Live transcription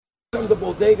from the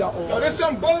bodega on. Yo, this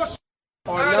some bullshit.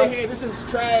 Out of here. This is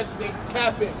trash. They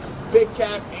capping. Big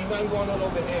cap. Ain't nothing going on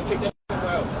over here. Take that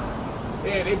somewhere else.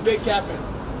 Yeah, they big capping.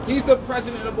 He's the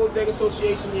president of the Bodega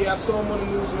Association. Yeah, I saw him on the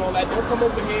news and all that. Don't come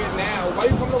over here now. Why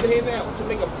you coming over here now? To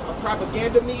make a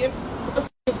propaganda meeting? What the f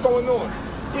is going on?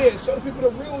 Yeah, show the people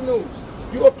the real news.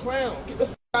 You a clown. Get the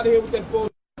f out of here with that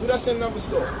bullshit. Do that in another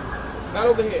store. Not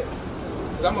over here.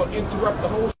 Because I'm going to interrupt the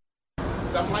whole shit.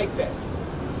 Because I'm like that.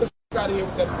 Get the f out of here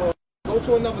with that bullshit. Go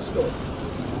to another store.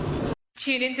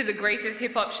 Tune into the greatest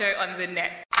hip-hop show on the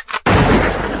net.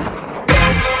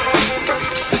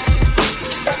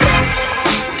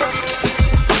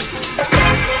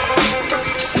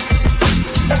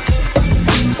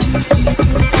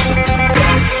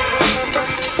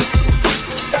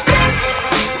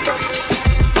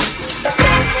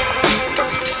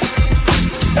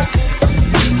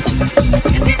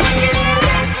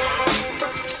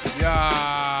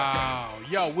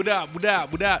 Yo, what up?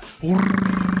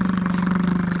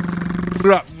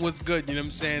 What's good? You know what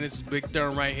I'm saying? This is Big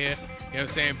Therm right here. You know what I'm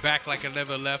saying? Back like I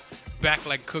never left. Back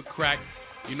like cook crack.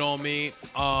 You know what I mean?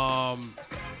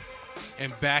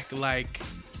 And back like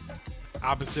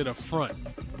opposite of front. You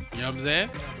know what I'm saying?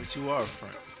 Yeah, but you are a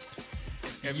front.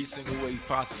 Every single way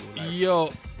possible. Like,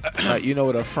 Yo. like, you know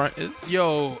what a front is?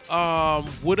 Yo,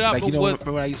 what up? Like, you know,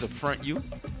 remember when I used to front you?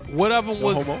 What up? No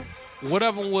Was homo? what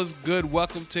up? Was good.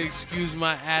 Welcome to Excuse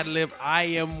My Ad Lib. I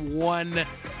am one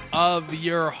of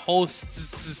your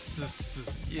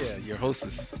hostesses. Yeah, your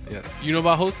hostess. Yes. You know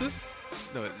about hostess?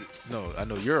 No, I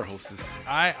know you're a hostess.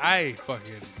 I fuck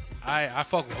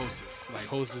with hostess. Like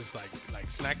hostess,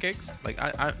 like snack cakes. Like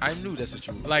I knew that's what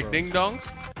you were. Like ding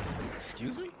dongs.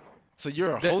 Excuse me? So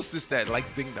you're a hostess that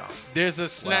likes ding dongs. There's a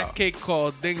snack cake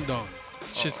called ding dongs.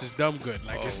 Shit is dumb good.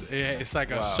 Like it's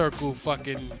like a circle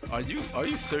fucking. Are you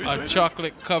serious? A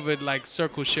chocolate covered like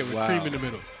circle shit with cream in the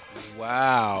middle.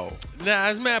 Wow. Nah,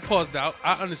 it's mad paused out.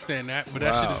 I understand that, but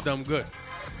that shit is dumb good.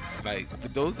 Like,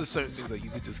 but those are certain things that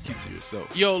you could just keep to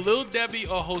yourself. Yo, Lil Debbie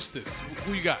or Hostess?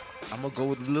 Who you got? I'm gonna go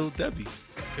with Lil Debbie.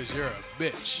 Cause you're a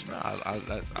bitch. Nah, I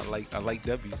like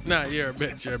Debbie's. Bitch. Nah, you're a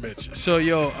bitch. So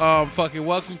yo, fucking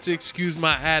welcome to Excuse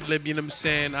My Ad Lib. You know what I'm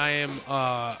saying? I am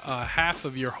half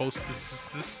of your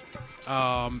hostess.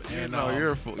 And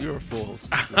you're a full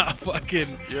hostess.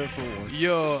 Fucking, you're a full one.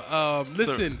 Yo,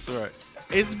 listen. It's all right.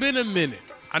 It's been a minute.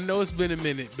 I know it's been a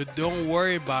minute, but don't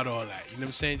worry about all that. You know what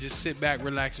I'm saying? Just sit back,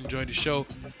 relax, enjoy the show.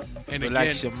 And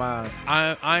relax again, your mind.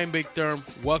 I'm Big Therm.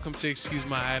 Welcome to Excuse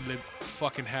My Ad Lib.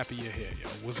 Fucking happy you're here, yo.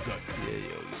 What's good? Yeah, yo, you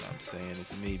know what I'm saying?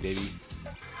 It's me, baby.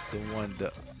 The one,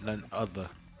 none other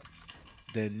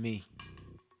than me.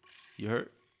 You heard?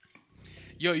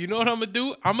 Yo, you know what I'm going to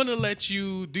do? I'm going to let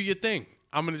you do your thing.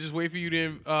 I'm going to just wait for you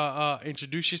to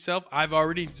introduce yourself. I've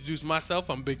already introduced myself.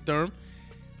 I'm Big Therm.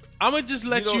 I'm going to just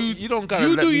let you don't gotta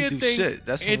let do me your do thing. shit.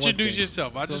 That's introduce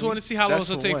yourself. I just want to see how long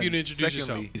it'll take for you to introduce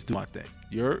yourself. Is do my thing.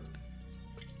 You heard?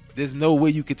 There's no way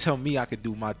you could tell me I could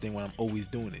do my thing when I'm always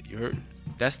doing it. You heard?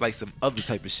 That's like some other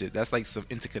type of shit. That's like some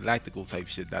intergalactical type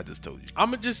shit that I just told you.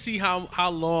 I'm going to just see how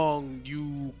long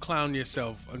you clown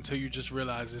yourself until you just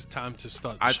realize it's time to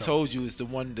start the show. I told you it's the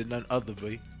one, the none other,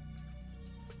 babe.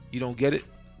 You don't get it?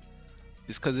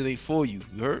 It's because it ain't for you.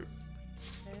 You heard?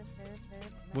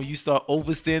 When you start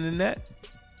overstanding that,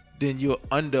 then you're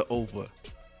over.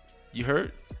 You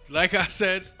heard? Like I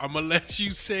said, I'm going to let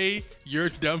you say your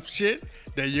dumb shit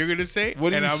that you're going to say.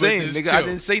 What are you I'm saying, nigga? Chill. I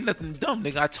didn't say nothing dumb,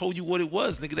 nigga. I told you what it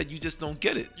was, nigga, that you just don't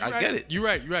get it. I get it. You're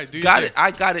right. Do got it.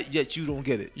 I got it, yet you don't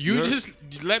get it. You just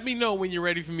let me know when you're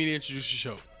ready for me to introduce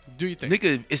your show. Do your thing.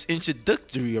 Nigga, it's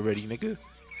introductory already, nigga.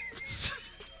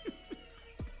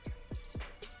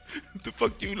 What the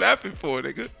fuck you laughing for,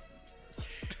 nigga?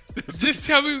 Just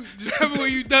tell me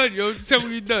when you done, yo. Just tell me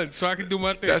when you done so I can do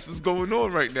my thing. That's what's going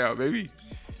on right now, baby.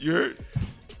 You heard?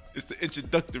 It's the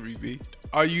introductory, B.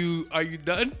 Are you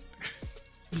done?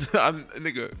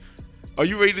 Nigga, are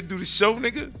you ready to do the show,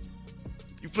 nigga?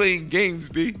 You playing games,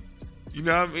 B. You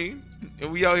know what I mean?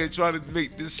 And we out here trying to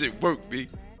make this shit work, B.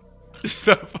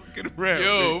 Stop fucking around,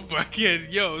 yo, B. fucking,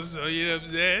 yo, so you know what I'm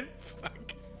saying?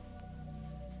 Fuck.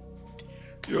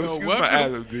 Yo, excuse my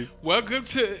ad-lib, B. Welcome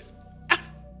to...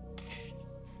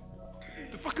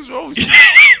 What the fuck is wrong with you?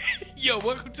 Yo,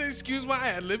 welcome to Excuse My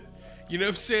Ad Lib. You know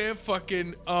what I'm saying?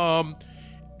 Fucking,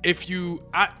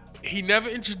 he never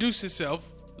introduced himself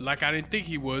like I didn't think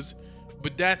he was,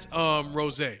 but that's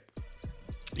Rose.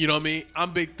 You know what I mean?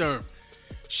 I'm Big Therm.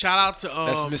 Shout out to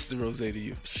that's Mr. Rose to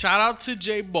you. Shout out to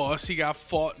J Boss. He got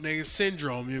fault nigga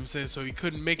syndrome. You know what I'm saying? So he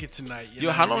couldn't make it tonight.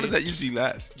 Yo, how long does that usually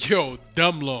last? Yo,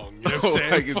 dumb long. You know what I'm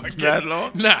saying? Like it's that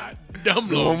long? Nah, dumb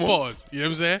long. Pause. You know what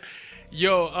I'm saying?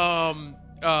 Yo,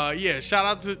 Yeah, shout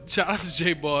out to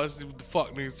J Boss with the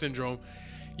fuck nigga syndrome.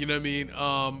 You know what I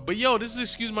mean? But yo, this is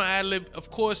Excuse My Ad Lib. Of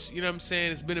course, you know what I'm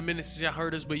saying? It's been a minute since y'all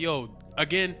heard us, but yo,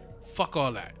 again, fuck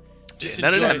all that. Just None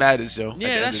of enjoy that it. matters, yo.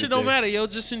 Yeah, that shit don't matter, yo.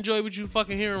 Just enjoy what you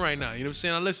fucking hearing right now. You know what I'm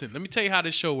saying? Now listen, let me tell you how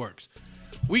this show works.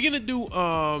 We're gonna do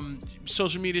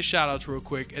social media shout outs real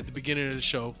quick at the beginning of the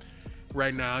show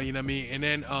right now, you know what I mean? And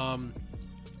then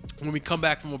when we come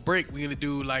back from a break, we're gonna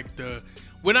do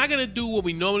we're not gonna do what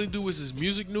we normally do, which is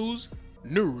music news.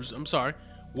 I'm sorry.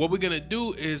 What we're gonna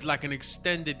do is like an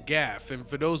extended gaff. And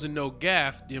for those that know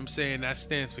gaff, you know what I'm saying, that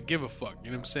stands for give a fuck.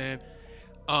 You know what I'm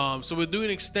saying? So we'll do an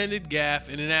extended gaff,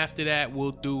 and then after that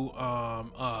we'll do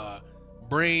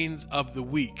brains of the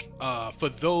week. For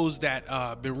those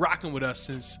that been rocking with us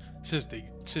since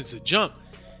the jump,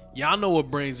 y'all know what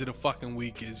brains of the fucking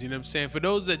week is. You know what I'm saying? For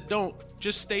those that don't,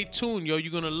 just stay tuned, yo.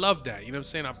 You're gonna love that. You know what I'm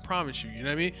saying? I promise you. You know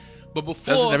what I mean? But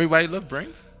before, Doesn't everybody love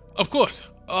brains? of course.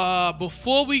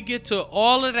 Before we get to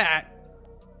all of that,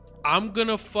 I'm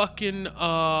gonna fucking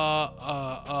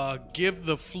give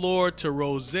the floor to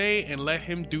Rose and let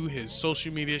him do his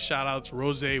social media shout outs.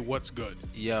 Rose, what's good?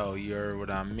 Yo, you heard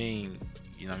what I mean.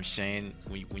 You know what I'm saying?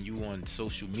 When you on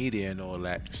social media and all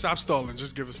that. Stop stalling.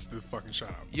 Just give us the fucking shout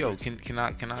out. Yo, please. can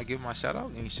I give my shout out?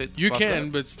 And shut the You fuck can,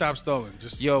 up? but stop stalling.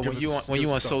 Just Yo, give when you us- on give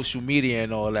us stuff. social media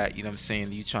and all that, you know what I'm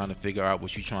saying? You trying to figure out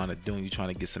what you trying to do, and you trying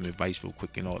to get some advice real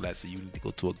quick and all that. So you need to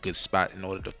go to a good spot in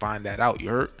order to find that out. You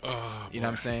heard? You know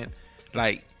what I'm saying?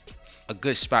 Like a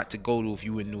good spot to go to if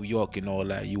you in New York and all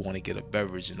that. You want to get a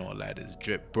beverage and all that is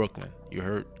Drip Brooklyn. You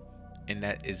heard? And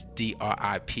that is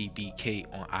DRIPBK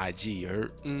on IG. You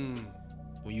heard? When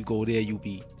you go there, you'll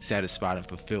be satisfied and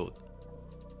fulfilled.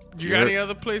 You You got heard? any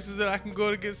other places that I can go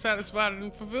to get satisfied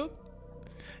and fulfilled?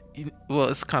 Well,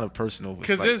 it's kind of personal. It's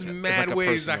Because like- there's it's mad like a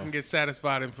ways I personal- can get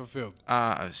satisfied and fulfilled.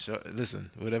 Sure. Listen,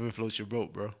 whatever floats your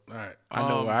boat, bro. All right. I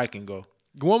know where I can go.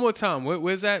 One more time.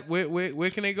 Where's that? Where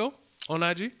can they go on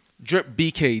IG? Drip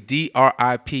BK,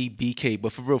 DRIPBK.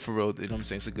 But for real, you know what I'm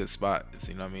saying? It's a good spot. It's,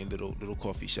 you know what I mean? Little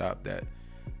coffee shop that,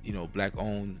 you know, black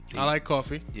owned. I like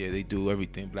coffee. Yeah, they do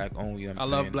everything black owned. You know what I'm I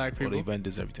saying? love black All they people.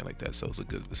 vendors, everything like that. So it's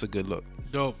a good look.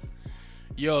 Dope.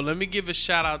 Yo, let me give a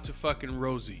shout out to fucking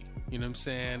Rosie. You know what I'm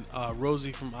saying?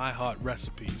 Rosie from iHeart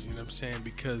Recipes. You know what I'm saying?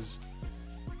 Because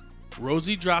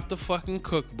Rosie dropped a fucking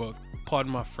cookbook.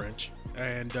 Pardon my French.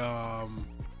 And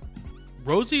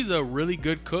Rosie's a really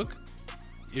good cook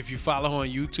if you follow her on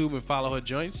YouTube and follow her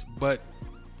joints. But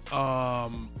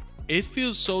it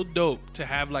feels so dope to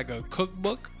have like a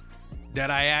cookbook that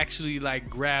I actually like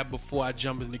grab before I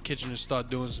jump in the kitchen and start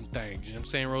doing some things. You know what I'm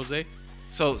saying, Rose?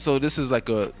 So this is like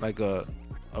a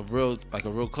real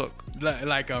cook.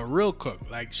 Like a real cook.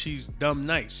 Like she's dumb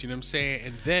nice. You know what I'm saying?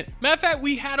 And then, matter of fact,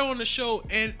 we had her on the show,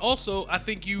 and also I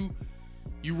think you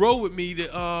rode with me to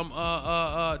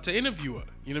interview her.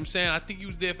 You know what I'm saying? I think you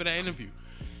was there for that interview.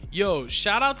 Yo,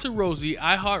 shout out to Rosie,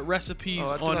 iHeart Recipes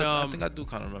I on think I do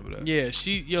kind of remember that. yeah,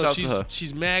 Shout out to her.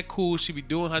 she's mad cool. She be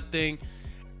doing her thing.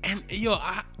 And yo,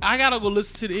 I gotta go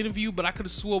listen to the interview, but I could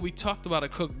have swore we talked about a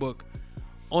cookbook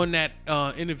on that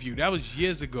interview. That was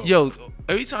years ago. Yo,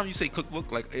 every time you say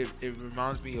cookbook, like it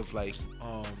reminds me of like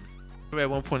remember at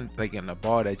one point like in a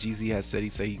bar that Jeezy has said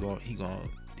he gonna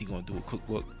do a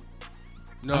cookbook.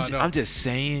 no, I'm just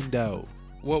saying though.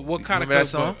 What kind of remember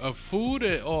that cookbook? song? Of food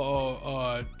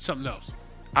or something else?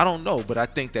 I don't know, but I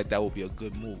think that would be a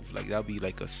good move. Like that'd be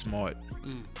like a smart,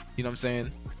 you know what I'm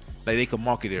saying? Like they could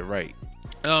market it right.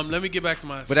 Let me get back to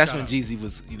my. But that's shout when out. Jeezy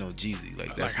was, you know, Jeezy.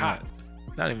 Like that's like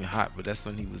not even hot, but that's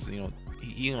when he was, you know,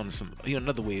 he on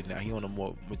another wave now. He on a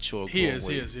more mature. He grown is.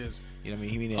 wave. He is. You know what I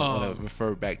mean? He didn't want to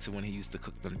refer back to when he used to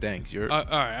cook them things. You're All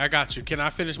right, I got you. Can I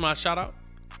finish my shout out?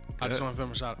 I just ahead. want to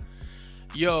finish my shout out.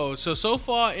 Yo, so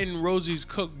far in Rosie's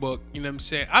cookbook, you know what I'm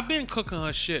saying? I've been cooking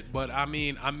her shit, but I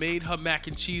mean, I made her mac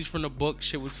and cheese from the book.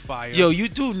 Shit was fire. Yo, you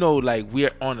do know like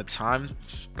we're on a time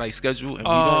like schedule, and we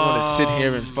don't want to sit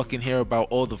here and fucking hear about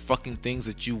all the fucking things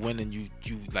that you went and you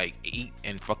like ate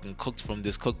and fucking cooked from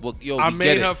this cookbook. Yo, I we made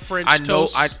get it. her French I know.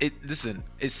 toast. Listen.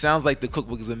 It sounds like the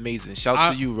cookbook is amazing.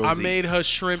 Shout to you, Rosie. I made her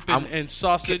shrimp and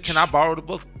sausage. Can I borrow the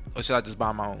book, or should I just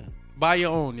buy my own? Buy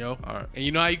your own, yo. All right. And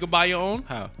you know how you can buy your own?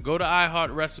 How? Go to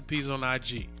iHeart Recipes on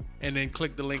IG and then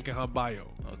click the link in her bio. You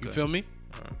Okay. feel me?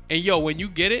 All right. And yo, when you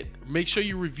get it, make sure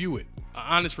you review it. An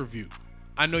honest review.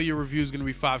 I know your review is gonna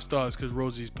be 5 stars because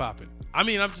Rosie's popping. I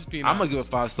mean, I'm just being I'm honest. gonna give her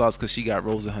 5 stars because she got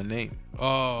Rose in her name.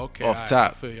 Oh, okay. Off All right,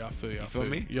 top. I feel you. You feel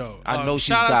me? Yo, I know she's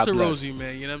shout out God to blessed. Rosie,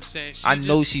 man. You know what I'm saying? I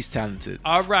know she's talented.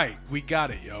 All right, we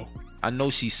got it, yo. I know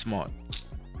she's smart.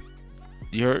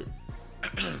 You heard?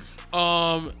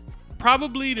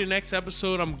 probably the next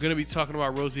episode I'm gonna be talking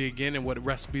about Rosie again and what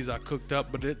recipes I cooked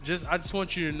up. But I just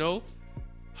want you to know,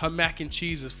 her mac and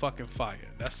cheese is fucking fire.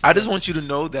 I just want you to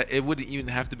know that it wouldn't even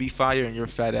have to be fire, and your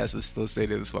fat ass would still say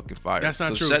that it was fucking fire. That's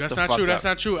not true. shut That's the not fuck true. up. That's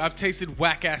not true. I've tasted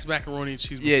whack ass macaroni and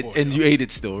cheese Yeah, before. and you ate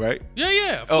it still, right?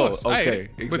 Yeah, of Oh, course. I ate okay, it.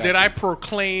 But exactly. did I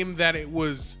proclaim that it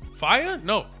was fire?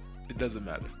 No, It doesn't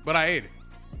matter. but I ate it.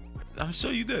 I'm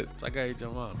sure you did. Like I ate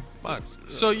your mom.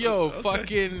 So yo, Okay.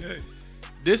 fucking. Hey.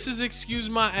 This is Excuse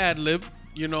My Ad Lib.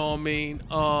 You know what I mean?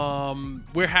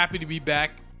 We're happy to be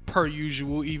back per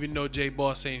usual, even though J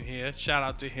Boss ain't here. Shout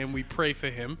out to him. We pray for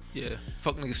him. Yeah,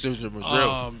 fuck nigga surgery was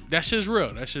real. That shit's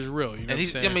real. That shit's real. You know And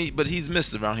he's, what I'm saying? but he's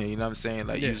missed around here. You know what I'm saying?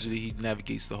 Like Yeah. usually he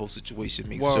navigates the whole situation,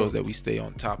 makes Word. sure that we stay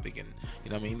on topic, and you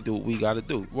know what I mean. Do what we gotta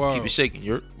do. Word. Keep it shaking.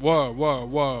 You're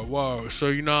Whoa. So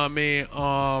you know what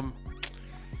I mean?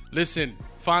 Listen,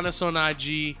 find us on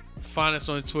IG, find us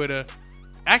on Twitter.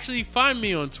 Actually, find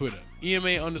me on Twitter,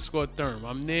 EMA_Therm.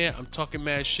 I'm there. I'm talking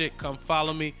mad shit. Come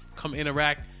follow me. Come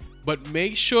interact. But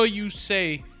make sure you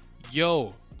say,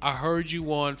 yo, I heard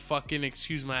you on fucking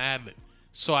Excuse My Ad Lib,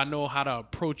 so I know how to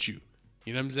approach you.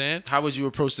 You know what I'm saying? how would you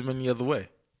approach them any other way?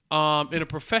 In a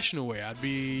professional way, I'd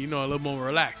be, a little more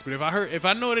relaxed. But if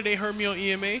I know that they heard me on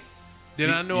EMA, then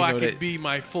I know you I know could that- be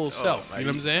my full self. Like, You know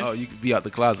what I'm saying? Oh, you could be out the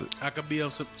closet. I could be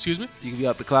on some. Excuse me. You could be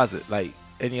out the closet like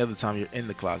any other time you're in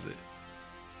the closet.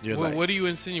 You're like, What are you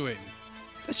insinuating?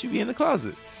 that you be in the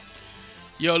closet.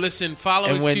 Yo, listen, follow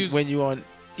And Excuse. when you're on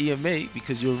EMA,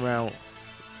 because you're around,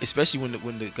 especially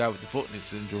when the guy with the Portland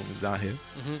syndrome is out here,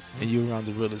 Mm-hmm, and you're around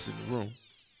the realest in the room.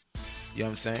 You know what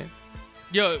I'm saying?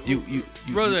 Yo, You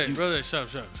Rose,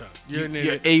 shut up.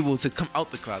 You're able to come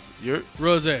out the closet. You're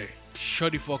Rose,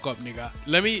 shut the fuck up, nigga.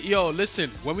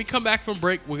 Listen. When we come back from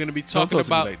break, we're gonna be don't talking talk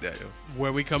to me about. like that, yo.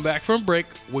 When we come back from break,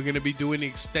 we're gonna be doing the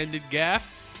extended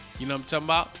gaff. You know what I'm talking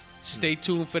about? Stay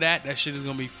tuned for that. That shit is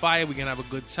gonna be fire. We're gonna have a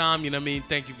good time. You know what I mean?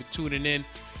 Thank you for tuning in.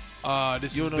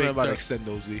 This You is don't know Big nothing about Third. extend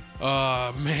those, V.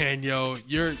 Man, yo,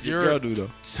 you're Your girl do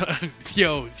though.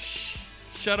 yo,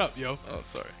 shut up, yo. Oh,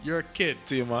 sorry. You're a kid.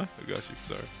 TMI. I got you.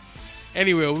 Sorry.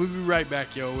 Anyway, we'll be right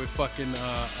back, yo, with fucking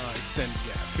extended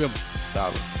gaff. Feel me?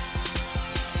 Stop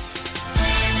it.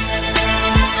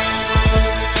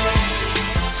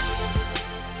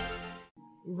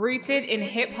 Rooted in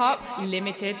hip hop,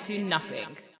 limited to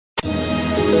nothing.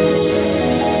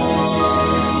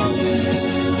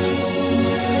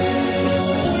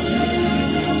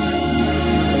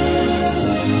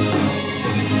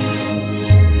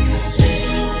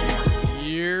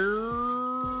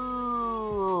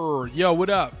 Yo, what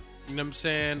up? You know what I'm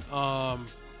saying?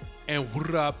 And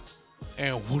what up?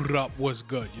 And what up? What's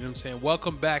good? You know what I'm saying?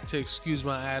 Welcome back to Excuse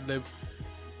My Ad Lib.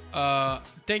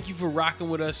 Thank you for rocking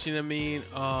with us. You know what I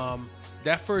mean?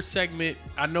 That first segment,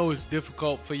 I know it's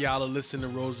difficult for y'all to listen to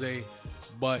Rose,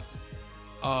 but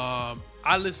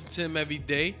I listen to him every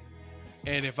day,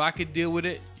 and if I could deal with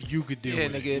it, you could deal Yeah,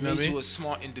 with nigga, it. You it know what made I mean? you a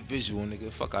smart individual,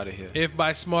 nigga. Fuck out of here. If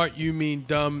by smart you mean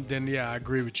dumb, then yeah, I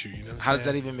agree with you. You know what I'm How saying? does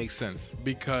that even make sense?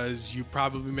 Because you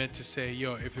probably meant to say,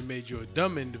 yo, if it made you a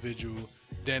dumb individual,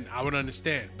 then I would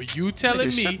understand. But you telling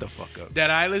Nigga, me shut the fuck up. that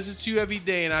I listen to you every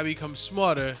day and I become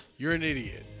smarter, you're an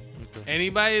idiot. Okay.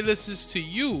 Anybody that listens to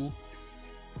you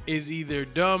is either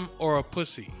dumb or a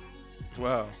pussy.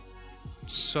 Wow.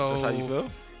 So That's how you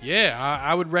feel? Yeah,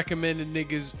 I would recommend the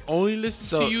niggas only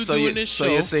listen to you doing this show.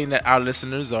 So you're saying that our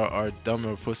listeners are dumb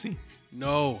or pussy?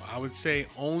 No, I would say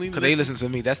only Because they listen to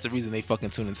me. That's the reason they fucking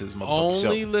tune into this motherfucking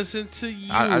only show. listen to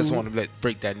you. I just want to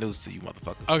break that news to you,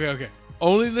 motherfucker. Okay.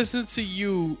 Only listen to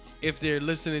you if they're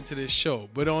listening to this show.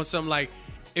 But on some like,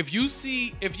 if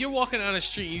you're walking down the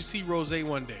street and you see Rose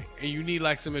one day and you need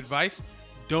like some advice,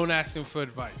 don't ask him for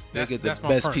advice. They get the that's my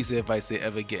best perk. piece of advice they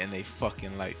ever get in their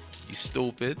fucking life. You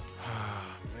stupid.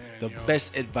 Man, The yo.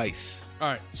 best advice. All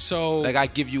right, so Like I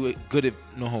give you a good,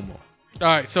 no homo. all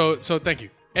right, so thank you.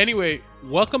 Anyway,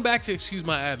 welcome back to Excuse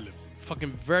My Ad Lib.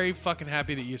 Fucking very fucking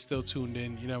happy that you're still tuned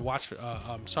in. You know, watch.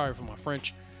 I'm sorry for my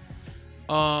French.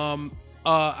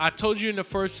 I told you in the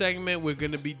first segment we're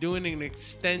gonna be doing an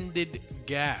extended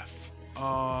gaff.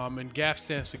 And gaff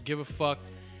stands for give a fuck.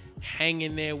 Hang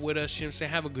in there with us, you know what I'm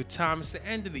saying? Have a good time. It's the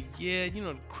end of the year, you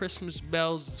know, the Christmas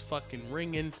bells is fucking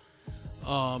ringing.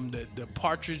 The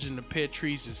partridge in the pear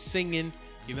trees is singing,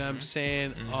 you know what I'm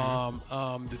saying?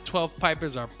 The 12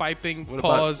 pipers are piping.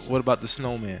 Pause. What about the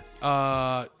snowman?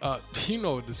 You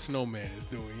know what the snowman is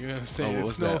doing, you know what I'm saying?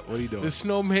 what's that? What are you doing? The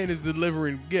snowman is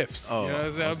delivering gifts, Oh, you know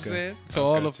what I'm okay. saying? To I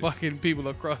all got the you. fucking people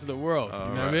across the world, you know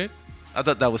what I right. mean? I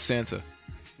thought that was Santa.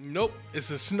 Nope,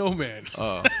 it's a snowman.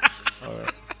 Oh, all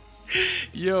right.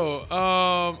 Yo,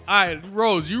 all right,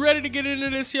 Rose, you ready to get into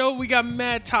this, yo? We got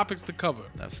mad topics to cover.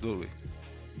 Absolutely.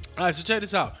 All right, so check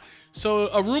this out. So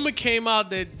a rumor came out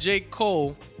that J.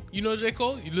 Cole, you know J.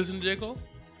 Cole? You listen to J. Cole?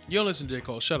 You don't listen to J.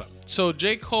 Cole. Shut up. So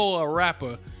J. Cole, a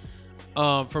rapper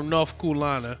from North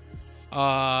Carolina,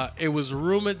 it was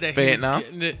rumored that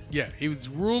he was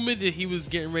rumored that he was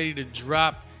getting ready to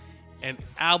drop an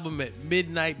album at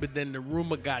midnight, but then the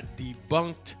rumor got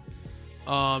debunked.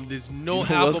 There's no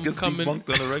album coming. Debunked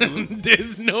on the regular?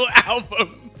 There's no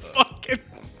album. Fucking.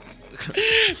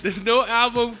 There's no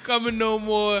album coming no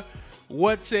more.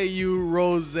 What say you,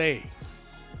 Rose?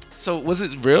 So was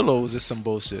it real or was it some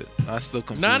bullshit? I'm still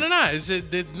confused. Nah.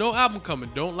 There's no album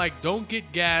coming. Don't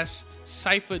get gassed.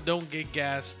 Cypher, don't get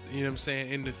gassed. You know what I'm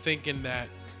saying? Into thinking that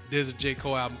there's a J.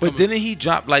 Cole album But coming. didn't he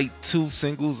drop like 2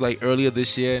 singles like earlier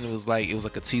this year, and it was like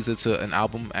a teaser to an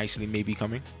album actually maybe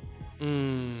coming?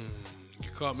 You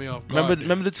caught me off guard.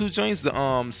 Remember the 2 joints,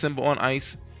 the Symbol on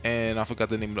Ice, and I forgot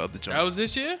the name of the other joint. That was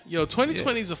this year? Yo,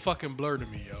 2020 is a fucking blur to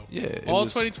me, yo. Yeah, All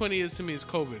 2020 is to me is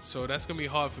COVID, so that's gonna be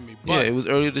hard for me. But, yeah, it was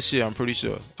earlier this year, I'm pretty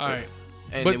sure. All right.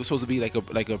 And But- it was supposed to be like a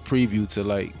preview to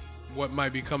like. What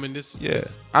might be coming this? Yeah.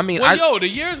 this- I mean, Well, the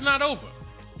year's not over.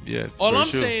 yeah. All very I'm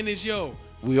true. saying is, yo,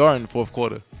 we are in the 4th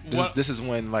quarter. What- This is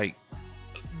when like.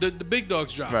 the big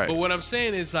dogs drop. Right. But what I'm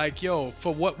saying is, like, yo,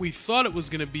 for what we thought it was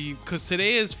gonna be, because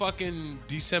today is fucking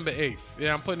December 8th.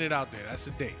 Yeah, I'm putting it out there. That's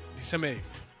the date, December 8th.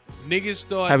 Niggas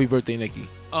thought, Happy birthday, Nicki.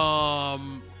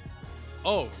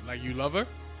 oh, like you love her?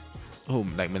 Who,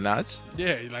 like Minaj?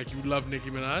 Yeah, like you love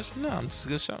Nicki Minaj. No, I'm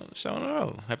just shouting her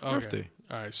out. Happy Okay. birthday.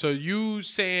 All right. So you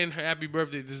saying her happy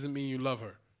birthday doesn't mean you love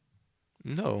her.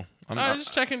 No, I'm All right, not.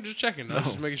 just checking. No.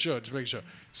 Just making sure.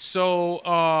 So,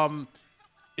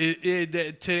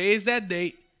 today is that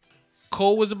date.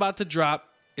 Cole was about to drop.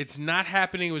 It's not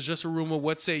happening. It was just a rumor.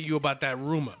 What say you about that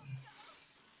rumor?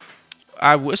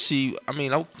 I wish he. I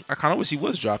mean, I kind of wish he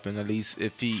was dropping at least.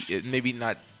 Maybe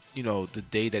not, the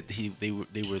day that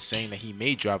they were saying that he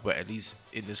may drop, but at least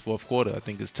in this 4th quarter, I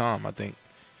think it's time. I think,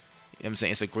 I'm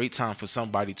saying it's a great time for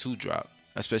somebody to drop,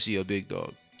 especially a big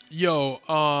dog. Yo,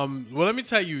 well, let me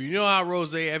tell you. You know how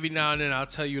Rose every now and then I'll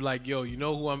tell you like, yo, you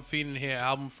know who I'm feeding here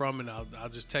album from, and I'll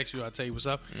just text you. I'll tell you what's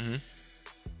up. Mm-hmm.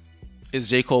 Is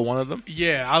J. Cole one of them?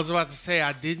 Yeah, I was about to say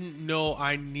I didn't know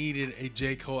I needed a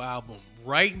J. Cole album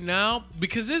right now,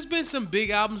 because there's been some big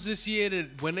albums this year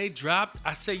that when they dropped,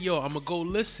 I said, yo, I'm going to go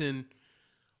listen,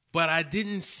 but I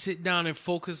didn't sit down and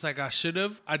focus like I should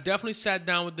have. I definitely sat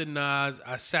down with the Nas.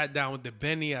 I sat down with the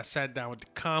Benny. I sat down with the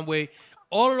Conway.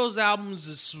 All of those albums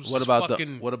is What about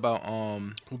fucking... What about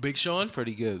Big Sean?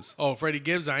 Freddie Gibbs? Oh, Freddie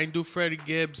Gibbs. I ain't do Freddie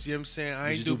Gibbs. You know what I'm saying? I Did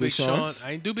ain't you do do Big Big Sean. Sean's?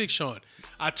 I ain't do Big Sean.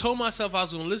 I told myself I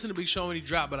was going to listen to Big Sean when he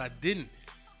dropped, but I didn't.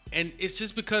 And it's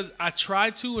just because I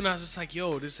tried to, and I was just like,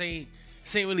 yo, this ain't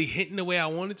really hitting the way I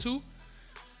wanted to.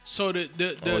 So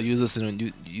You was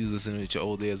listening with your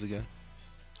old days again?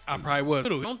 I probably was. I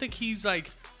don't think he's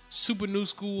like super new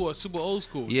school or super old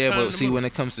school. It's Yeah, kinda in but the see, middle. when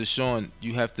it comes to Sean,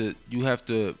 you have to.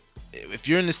 If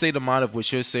you're in the state of mind of what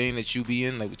you're saying that you be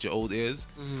in, like with your old ears,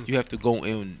 you have to go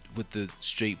in with the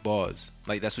straight bars.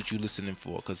 Like that's what you're listening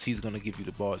for, because he's gonna give you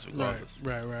the bars regardless.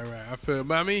 Right. I feel,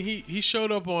 but I mean, he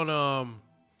showed up on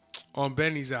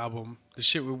Benny's album, the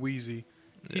shit with Weezy.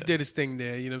 He did his thing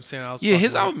there. You know what I'm saying? I was Yeah, fucking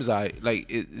his with it. album is alright. Like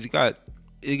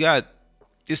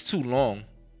it's too long,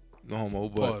 no homo,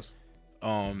 but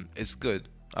Pause. it's good.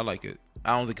 I like it.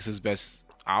 I don't think it's his best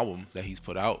album that he's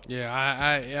put out.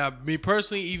 Yeah, me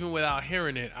personally, even without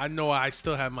hearing it, I know I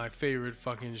still have my favorite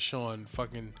fucking Sean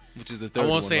Which is the third I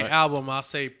won't one, say right? album, I'll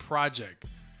say project.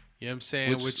 You know what I'm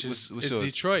saying? Which is yours?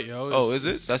 Detroit, yo. Oh, is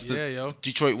it? That's the yo.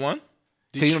 Detroit one?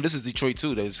 Because this is Detroit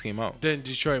 2 that just came out. Then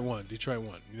Detroit won. You know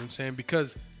what I'm saying?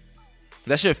 Because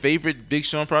That's your favorite Big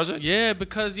Sean project? yeah,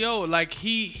 because yo, like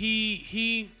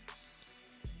he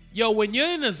yo, when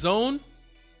you're in a zone,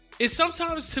 it's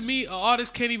sometimes to me an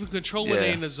artist can't even control when Yeah.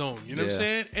 they're in the zone. You know what I'm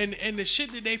Yeah. saying? And the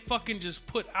shit that they fucking just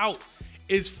put out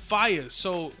is fire.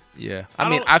 So Yeah. I I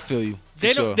mean, don't- I feel you. For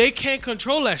they sure. don't they can't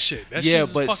control that shit. That Yeah,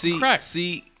 shit's but fucking crack.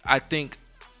 see, I think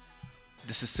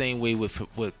it's the same way with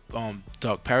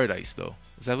Dark Paradise though.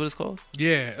 Is that what it's called?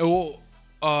 Yeah. Well,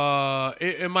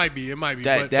 it might be.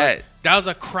 That- but that was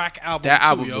a crack album. That too,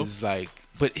 album yo. is like,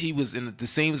 but he was in the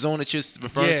same zone that you're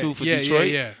referring Yeah, to for yeah,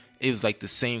 Detroit. yeah. It was like the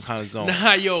same kind of zone.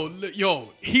 Nah, yo,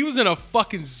 he was in a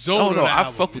fucking zone. Oh on no, that I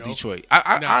album, fuck with yo. Detroit.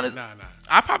 I Nah, honest, nah.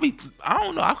 I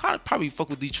don't know. I kind of probably fuck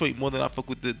with Detroit more than I fuck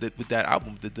with with that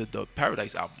album, the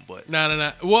Paradise album. But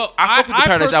Nah. Well, I fuck with the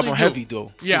Paradise personally album do. heavy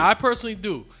though. Yeah, too. I personally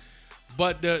do.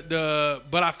 But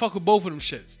but I fuck with both of them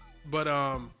shits. But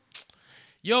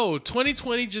Yo,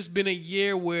 2020 just been a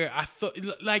year where I thought,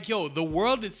 like, yo, the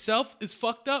world itself is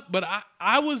fucked up, but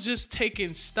I was just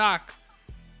taking stock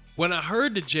when I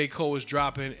heard that J. Cole was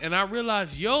dropping, and I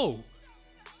realized, yo,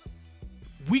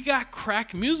 we got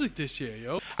crack music this year,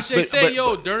 yo. They say,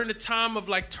 during the time of,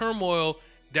 like, turmoil,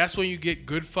 that's when you get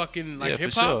good fucking, like,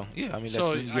 hip-hop. For sure. Yeah, I mean, that's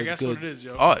so when you I get guess good what it is,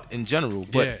 yo. art in general.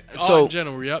 But, yeah, so, art in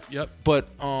general, yep. But,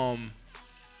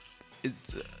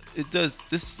 it does,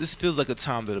 this feels like a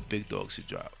time that a big dog should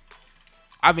drop.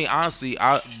 I mean, honestly,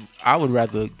 I would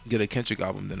rather get a Kendrick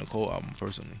album than a Cole album,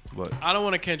 personally. But I don't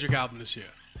want a Kendrick album this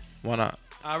year. Why not?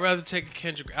 I'd rather take a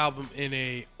Kendrick album in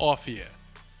a off year.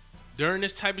 During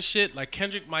this type of shit, like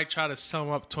Kendrick might try to sum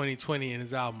up 2020 in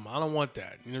his album. I don't want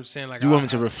that. You know what I'm saying? Like, you want him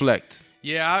to reflect.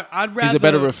 Yeah, I'd rather. He's a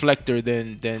better reflector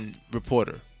than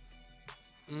reporter.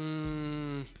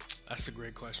 That's a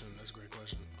great question.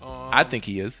 I think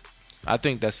he is. I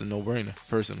think that's a no-brainer,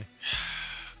 personally.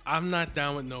 I'm not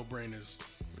down with no-brainers.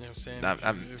 You know what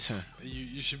I'm saying?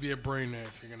 You should be a brainer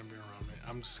if you're gonna be around me.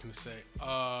 I'm just gonna say.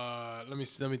 Let me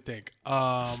think.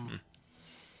 I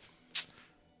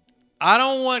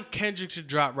don't want Kendrick to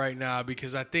drop right now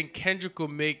because I think Kendrick will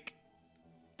make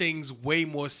things way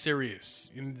more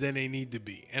serious than they need to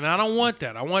be, and I don't want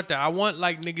that. I want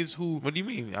like niggas who. What do you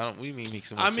mean? What do you mean make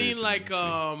some more serious? I mean like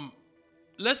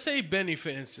let's say Benny, for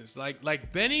instance.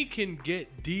 Like Benny can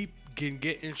get deep, can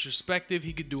get introspective.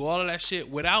 He could do all of that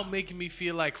shit without making me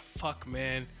feel like, fuck,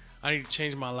 man, I need to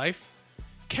change my life.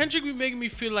 Kendrick be making me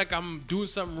feel like I'm doing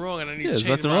something wrong and I need to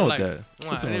change my life. There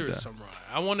is something wrong.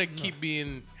 I want to keep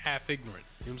being half ignorant.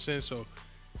 You know what I'm saying? So,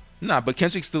 nah, but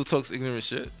Kendrick still talks ignorant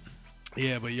shit.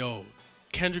 Yeah, but yo,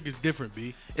 Kendrick is different,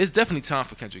 B. It's definitely time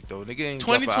for Kendrick, though. Nigga ain't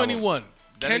 2021.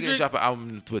 Kendrick drop an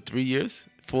album, what, 3 years?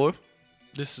 4?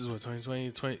 This is what,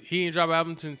 2020? He ain't dropped an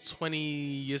album since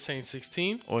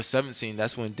 2016? Or 17.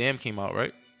 That's when Damn came out,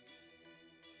 right?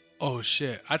 Oh,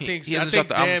 shit. I think dropped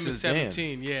the album Damn is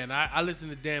 17. Damn. Yeah, and I listen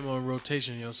to Damn on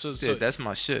rotation, yo. So that's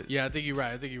my shit. Yeah, I think you're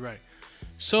right.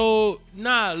 So,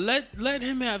 nah, let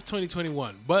him have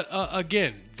 2021. But,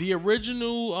 again, the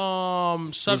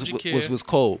original subject here... was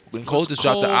Cole. When Cole just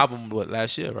dropped the album,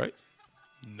 last year, right?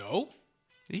 No.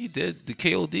 He did. The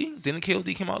KOD? Didn't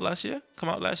KOD come out last year?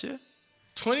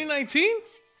 2019?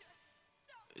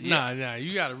 Yeah. Nah,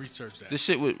 you gotta research that. This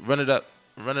shit would run it up.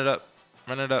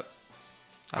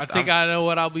 I think I know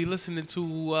what I'll be listening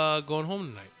to going home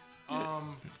tonight.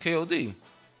 KOD.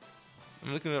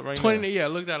 I'm looking it up right now. Yeah,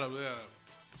 look that up.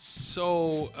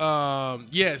 So,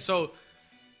 so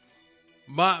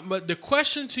but the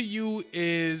question to you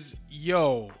is,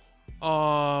 yo,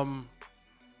 no,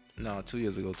 2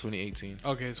 years ago, 2018.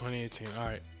 Okay, 2018. All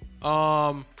right.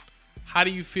 How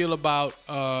do you feel about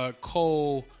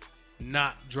Cole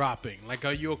not dropping? Like,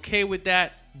 are you okay with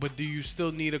that? But do you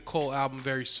still need a Cole album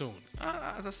very soon?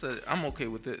 As I said, I'm okay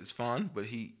with it. It's fine, but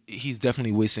he's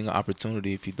definitely wasting an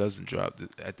opportunity if he doesn't drop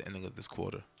at the ending of this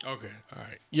quarter. Okay, all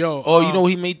right. Yo, you know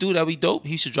what he may do that'd be dope?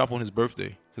 He should drop on his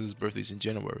birthday because his birthday's in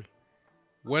January.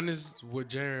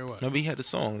 January what? Remember he had a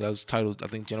song that was titled, I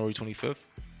think, January 25th.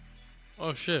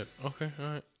 Oh shit. Okay,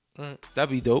 all right. That'd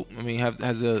be dope. I mean,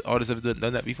 has an artist ever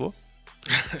done that before?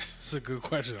 That's a good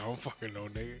question. I don't fucking know,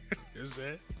 nigga. You know what I'm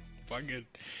saying? Fucking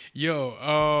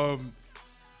yo,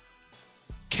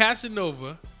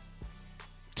 Casanova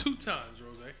 2 times,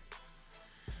 Rose.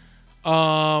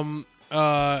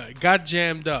 Got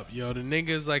jammed up. Yo, the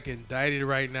nigga's like indicted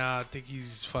right now. I think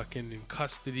he's fucking in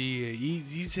custody.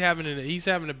 He's having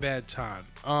a bad time.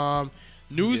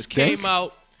 News came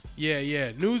out.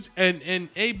 Yeah. News and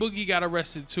A Boogie got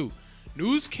arrested too.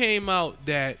 News came out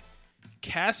that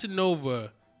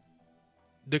Casanova,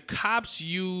 the cops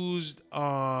used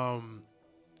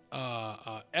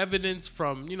evidence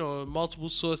from, multiple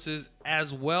sources,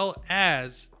 as well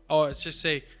as, or let's just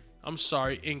say,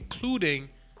 including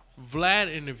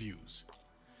Vlad interviews.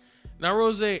 Now,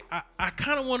 Rose, I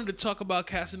kind of wanted to talk about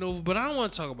Casanova, but I don't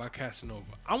want to talk about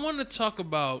Casanova. I want to talk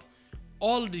about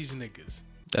all of these niggas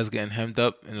that's getting hemmed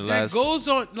up in the last... That goes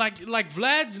on, like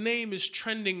Vlad's name is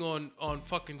trending on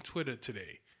fucking Twitter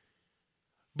today.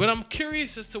 But I'm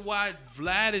curious as to why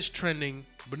Vlad is trending,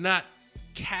 but not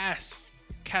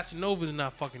Casanova's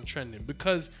not fucking trending.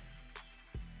 Because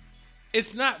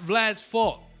it's not Vlad's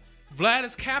fault. Vlad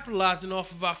is capitalizing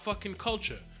off of our fucking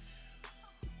culture.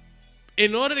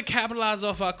 In order to capitalize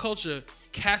off our culture,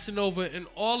 Casanova and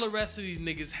all the rest of these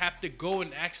niggas have to go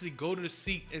and actually go to the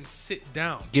seat and sit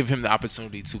down. Give him the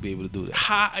opportunity to be able to do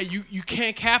that. You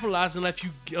can't capitalize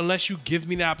unless you give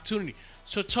me the opportunity.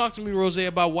 So talk to me, Rose,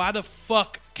 about why the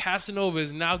fuck Casanova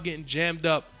is now getting jammed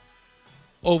up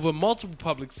over multiple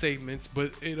public statements,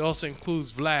 but it also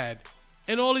includes Vlad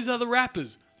and all these other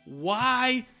rappers.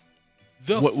 Why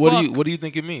the What fuck? do you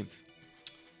think it means?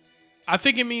 I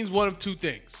think it means one of two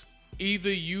things.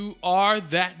 Either you are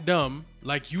that dumb,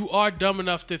 like you are dumb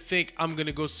enough to think I'm going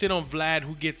to go sit on Vlad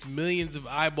who gets millions of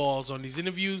eyeballs on these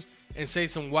interviews and say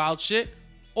some wild shit,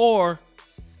 or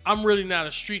I'm really not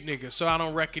a street nigga, so I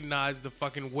don't recognize the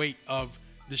fucking weight of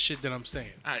the shit that I'm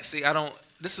saying. All right, see, I don't.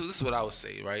 This is what I would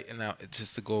say, right? And now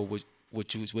just to go with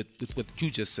what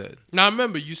you just said. Now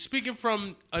remember, you speaking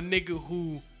from a nigga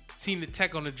who seen the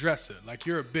tech on the dresser. Like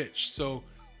you're a bitch, so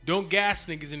don't gas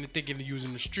niggas into thinking they're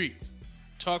using the streets.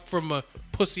 Talk from a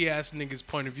pussy ass nigga's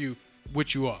point of view,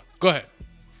 which you are. Go ahead.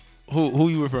 Who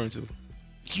you referring to?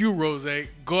 You, Rose.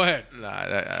 Go ahead. Nah,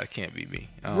 that can't be me.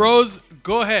 Rose,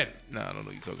 go ahead. Nah, I don't know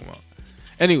what you're talking about.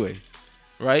 Anyway,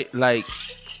 right? Like,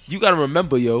 you gotta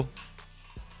remember, yo,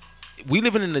 we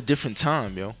living in a different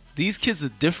time, yo. These kids are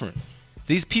different.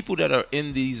 These people that are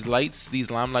in these lights, these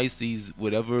limelights, these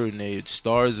whatever, and they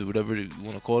stars or whatever you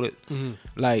want to call it,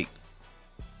 like,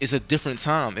 it's a different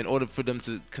time. In order for them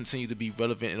to continue to be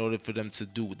relevant, in order for them to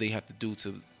do what they have to do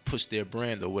to push their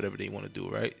brand or whatever they want to do,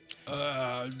 right?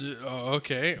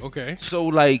 Okay. So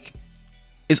like,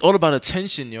 it's all about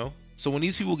attention, yo. So when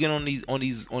these people get on these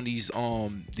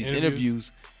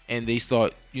interviews and they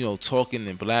start, talking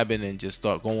and blabbing and just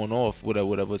start going off,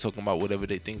 whatever, talking about whatever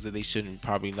things that they shouldn't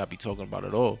probably not be talking about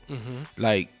at all.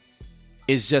 Like,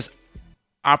 it's just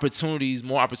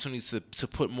more opportunities to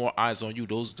put more eyes on you.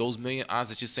 Those million eyes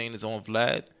that you're saying is on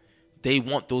Vlad, they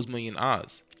want those million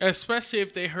eyes. Especially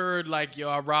if they heard like, yo,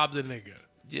 I robbed a nigga.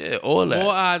 Yeah, all that.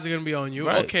 More eyes are gonna be on you.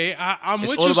 Right. Okay, I'm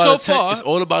It's with all you about so far. It's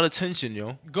all about attention,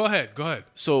 yo. Go ahead.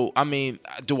 So, I mean,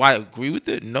 do I agree with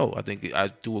it? No, I think I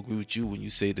do agree with you when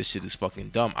you say this shit is fucking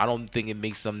dumb. I don't think it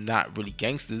makes them not really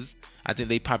gangsters. I think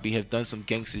they probably have done some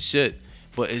gangster shit.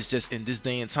 But it's just in this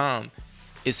day and time,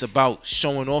 it's about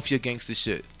showing off your gangster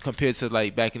shit compared to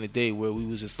like back in the day where we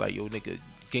was just like, yo, nigga,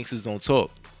 gangsters don't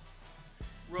talk.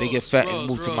 They get fat and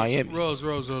move to Miami. Rose.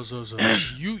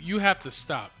 You have to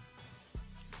stop.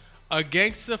 A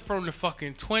gangster from the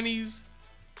fucking 20s,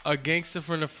 a gangster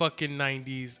from the fucking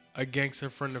 90s, a gangster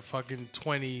from the fucking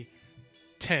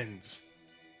 2010s.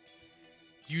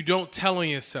 You don't tell on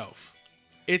yourself.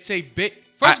 It's a bit.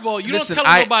 First of all, you don't tell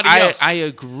nobody else. I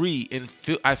agree and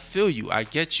I feel you. I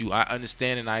get you. I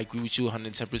understand and I agree with you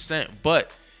 110%. But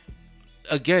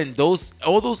again,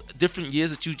 all those different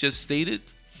years that you just stated,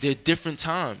 they're different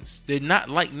times. They're not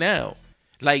like now.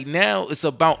 Like now, it's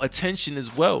about attention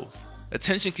as well.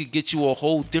 Attention could get you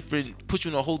put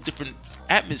you in a whole different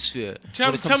atmosphere.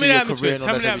 Tell me the atmosphere.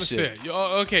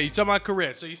 Okay, you talking about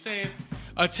career. So you're saying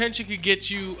attention could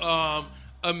get you 1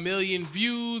 million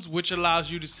views, which allows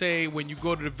you to say when you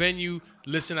go to the venue,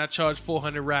 listen, I charge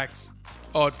 400 racks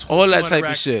or all that type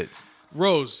of shit.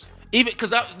 Rose, even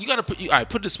because you gotta put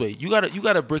it this way. You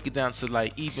gotta break it down to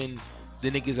like even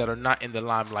the niggas that are not in the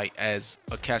limelight as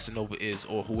a Casanova is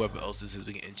or whoever else is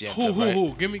getting jammed up.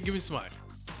 Who? Give me somebody.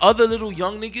 Other little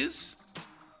young niggas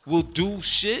will do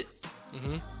shit,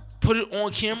 put it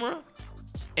on camera,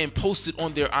 and post it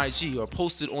on their IG or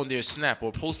post it on their Snap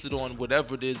or post it on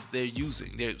whatever it is they're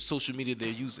using, their social media they're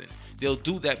using. They'll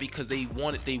do that because they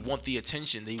want it. They want the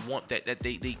attention. They want that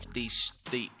they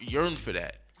yearn for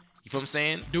that. You know what I'm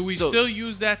saying? Do we still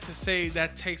use that to say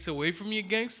that takes away from your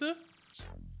gangster?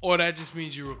 Or that just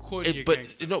means you're recording your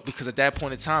gangster? No, because at that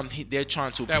point in time, they're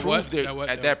trying to prove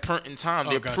that point in time,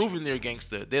 they're proving they're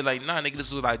gangster. They're like, nah, nigga, this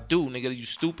is what I do. Nigga, you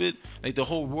stupid. Like, the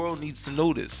whole world needs to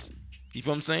know this. You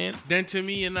feel what I'm saying? Then to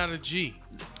me, you're not a G.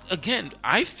 Again,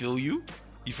 I feel you.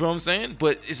 You feel what I'm saying?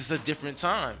 But it's just a different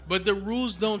time. But the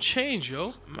rules don't change,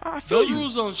 yo. I feel you. The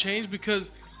rules don't change because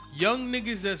young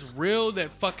niggas that's real, that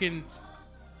fucking...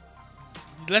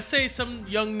 Let's say some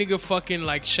young nigga fucking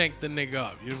like shanked the nigga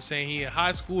up. You know what I'm saying? He a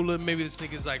high schooler. Maybe this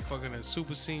nigga's like fucking a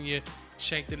super senior.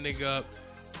 Shanked the nigga up.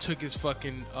 Took his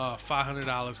fucking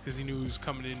 $500 because he knew he was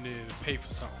coming in there to pay for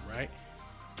something, right?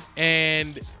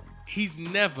 And he's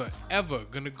never, ever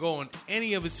going to go on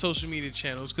any of his social media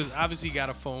channels because obviously he got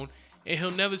a phone. And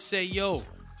he'll never say, yo,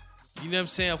 you know what I'm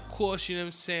saying? Of course, you know what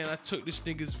I'm saying? I took this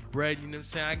nigga's bread. You know what I'm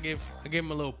saying? I gave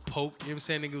him a little poke. You know what I'm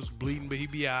saying? Nigga was bleeding, but he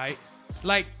be all right.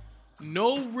 Like,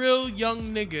 no real young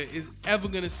nigga is ever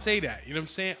gonna say that. You know what I'm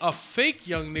saying? A fake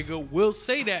young nigga will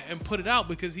say that and put it out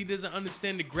because he doesn't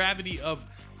understand the gravity of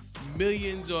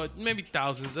millions or maybe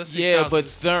thousands. Let's say thousands. But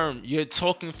Therm, you're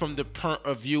talking from the point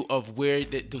of view of where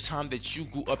the time that you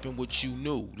grew up and what you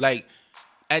knew. Like,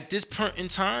 at this point in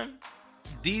time,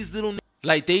 these little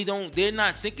like they're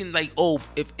not thinking like, oh,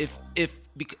 if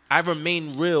I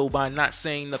remain real by not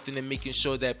saying nothing and making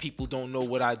sure that people don't know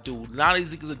what I do. A lot of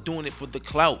these niggas are doing it for the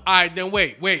clout. All right, then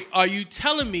wait. Are you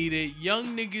telling me that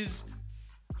young niggas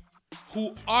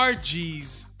who are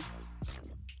G's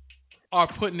are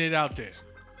putting it out there.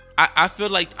 I feel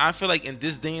like in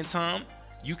this day and time,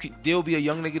 there'll be a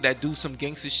young nigga that do some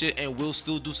gangster shit and will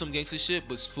still do some gangster shit,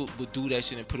 but will do that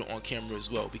shit and put it on camera as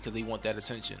well because they want that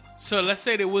attention. So let's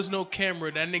say there was no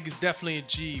camera, that nigga's definitely a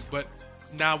G, but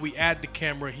now we add the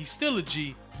camera, he's still a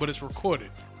G, but it's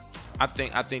recorded. I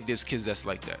think there's kids that's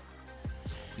like that.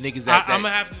 Niggas I'm gonna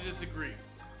have to disagree.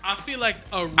 I feel like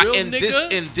a real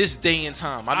nigga in this day and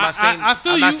time. I'm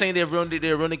not saying they're real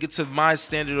nigga to my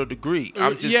standard or degree.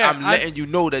 I'm letting you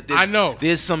know that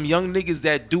there's some young niggas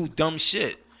that do dumb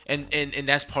shit. And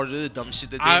that's part of the dumb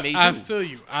shit that they may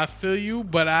do. I feel you,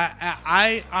 but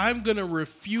I'm gonna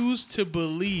refuse to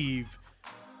believe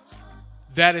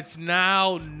that it's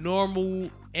now normal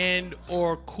and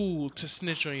or cool to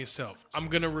snitch on yourself. I'm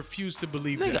gonna refuse to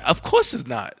believe that. Of course it's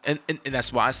not. And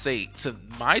that's why I say, to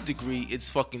my degree, it's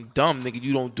fucking dumb, nigga.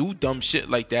 You don't do dumb shit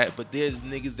like that, but there's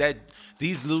niggas that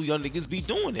these little young niggas be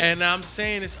doing it. And I'm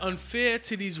saying it's unfair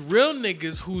to these real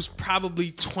niggas who's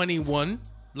probably 21.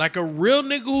 Like a real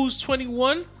nigga who's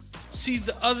 21 sees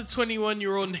the other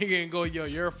 21-year-old nigga and go, yo,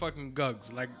 you're a fucking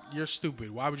gugs. Like, you're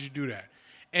stupid. Why would you do that?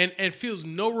 And feels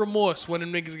no remorse when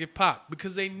them niggas get popped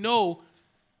because they know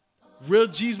real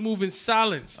G's move in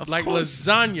silence. Like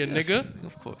lasagna, yes, nigga.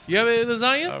 Of course. You ever ate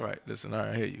lasagna? All right, listen. All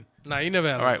right, I hear you. Nah, you never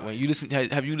had all right, when you listen,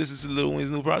 have you listened to Lil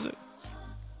Wayne's new project?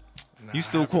 Nah, you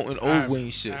still quoting old Wayne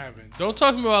shit. I haven't. Don't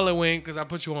talk to me about Lil Wayne because I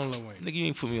put you on Lil Wayne. Nigga, you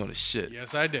ain't put me on the shit.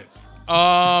 Yes, I did.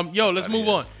 Let's move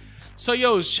on.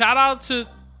 So, shout out to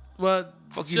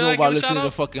fuck you know about listening to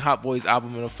the fucking Hot Boys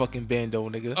album in a fucking bando,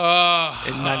 nigga.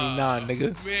 In 99,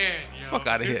 nigga. Man, fuck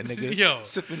out of here, nigga. Yo.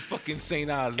 Sipping fucking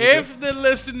St. Ives, nigga. If the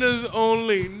listeners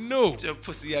only knew. Your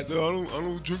pussy ass, I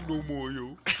don't drink no more,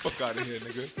 yo. Fuck out of here,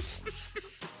 nigga.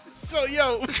 So,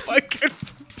 fucking.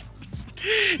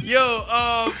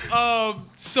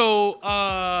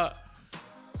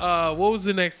 What was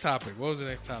the next topic?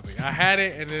 I had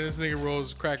it, and then this nigga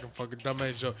Rose cracking fucking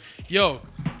dumbass joke.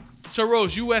 So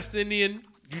Rose, you West Indian,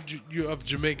 you of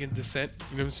Jamaican descent.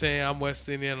 You know what I'm saying? I'm West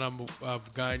Indian, I'm of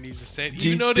Guyanese descent.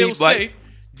 Even though they'll say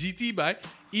GT by,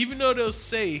 even though they'll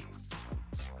say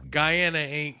Guyana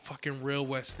ain't fucking real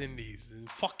West Indies. And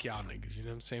fuck y'all niggas, you know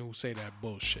what I'm saying? Who say that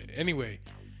bullshit. Anyway,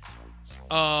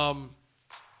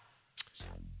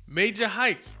 Major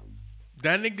Hype.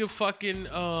 That nigga fucking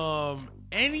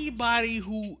anybody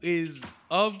who is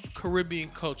of Caribbean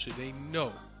culture, they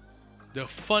know the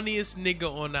funniest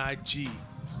nigga on IG,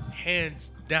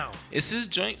 hands down. Is his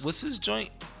joint? What's his joint?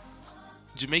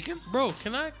 Jamaican? Bro,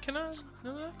 can I? I'm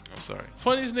sorry.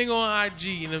 Funniest nigga on IG,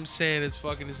 you know what I'm saying, is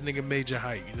fucking this nigga Major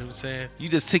Hype, you know what I'm saying? You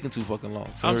just taking too fucking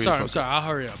long. So I'm sorry. I'll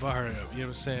hurry up. You know what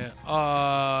I'm saying?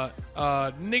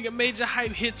 Nigga Major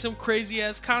Hype hit some crazy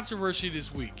ass controversy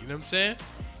this week, you know what I'm saying?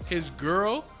 His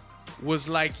girl was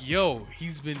like, yo,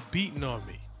 he's been beating on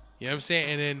me. You know what I'm saying?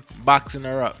 And then boxing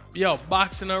her up.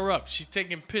 Boxing her up. She's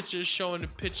taking pictures, showing the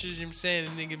pictures, you know what I'm saying?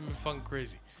 The nigga been fucking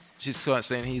crazy. She's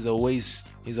saying he's a waste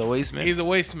man. He's a waste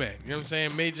man. You know what I'm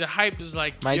saying? Major Hype is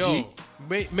like, G?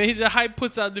 Major Hype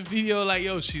puts out the video like,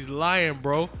 yo, she's lying,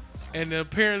 bro. And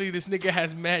apparently this nigga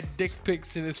has mad dick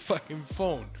pics in his fucking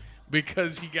phone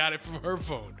because he got it from her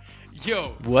phone.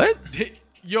 Yo. What?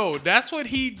 Yo, that's what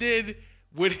he did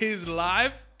with his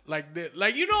live. Like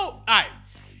you know, all right.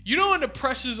 You know when the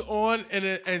pressure's on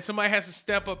and somebody has to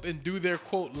step up and do their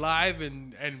quote live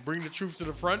and bring the truth to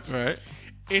the front? Right.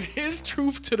 In his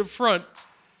truth to the front,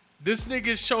 this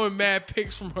nigga's showing mad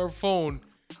pics from her phone,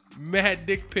 mad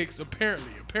dick pics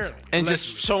apparently. And allegedly.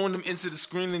 Just showing them into the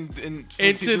screen and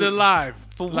into the live.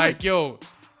 For what? Like, yo,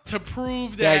 to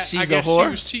prove that she's I guess a whore? she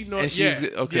was cheating on. And she's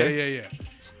okay. Yeah.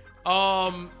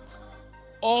 All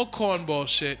cornball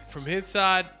shit from his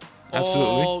side.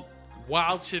 Absolutely. All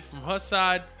wild shit from her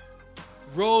side.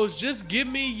 Rose, just give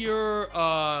me your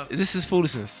this is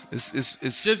foolishness.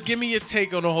 It's just give me your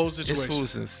take on the whole situation. It's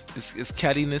foolishness. It's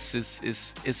cattiness.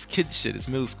 It's kid shit. It's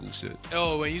middle school shit.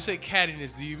 Oh, when you say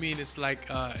cattiness, do you mean it's like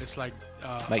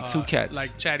two cats,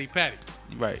 like Chatty Patty?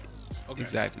 Right. Okay.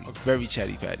 Exactly. Okay. Very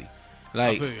Chatty Patty.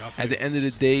 Like I feel at the end of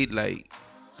the day,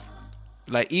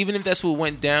 like even if that's what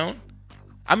went down,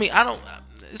 I mean, I don't.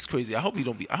 It's crazy. I hope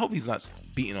he's not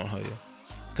beating on her, yo.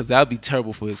 Because that would be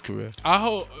terrible for his career.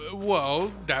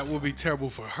 Well, that would be terrible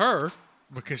for her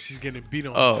because she's getting beat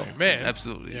on by a man.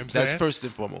 Absolutely. You know That's first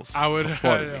and foremost. I would,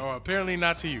 apparently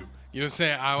not to you. You know what I'm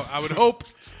saying? I would hope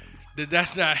that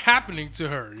that's not happening to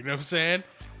her. You know what I'm saying?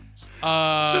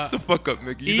 Shut the fuck up,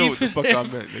 nigga. You know what the fuck I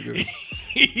meant, nigga.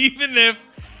 Even if,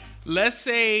 let's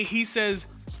say he says,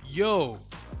 yo,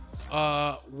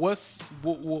 what's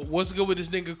good with this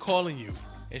nigga calling you?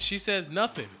 And she says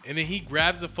nothing. And then he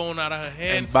grabs the phone out of her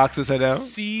hand. And boxes her down?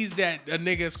 Sees that a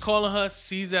nigga is calling her.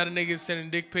 Sees that a nigga is sending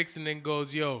dick pics. And then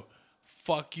goes, yo,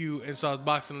 fuck you. And starts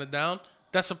boxing her down.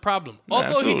 That's a problem. Although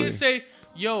absolutely. he did say,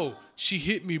 yo, she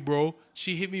hit me, bro.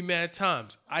 She hit me mad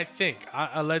times. I think.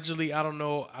 Allegedly, I don't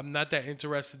know. I'm not that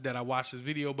interested that I watched this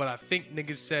video. But I think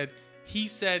niggas said, he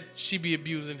said she be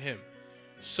abusing him.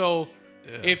 So...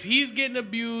 Yeah. If he's getting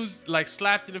abused, like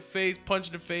slapped in the face,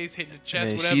 punched in the face, hit in the chest,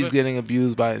 and whatever. She's getting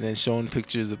abused by, and then showing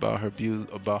pictures about her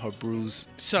bruises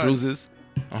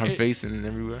on her face and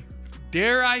everywhere.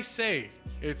 Dare I say,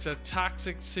 it's a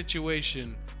toxic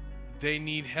situation. They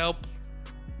need help.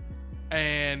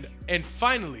 And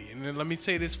finally, and then let me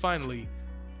say this finally,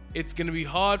 it's gonna be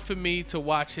hard for me to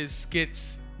watch his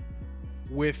skits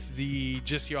with the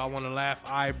just yo, I want to laugh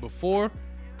eye before.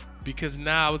 Because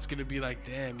now it's going to be like,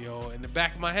 damn, yo. In the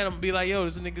back of my head, I'm going to be like, yo,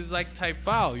 this nigga's like type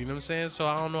foul. You know what I'm saying? So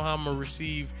I don't know how I'm going to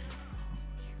receive,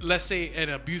 let's say, an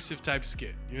abusive type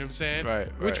skit. You know what I'm saying? Right.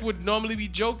 Which would normally be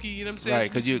jokey. You know what I'm saying?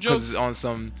 Right, because it's on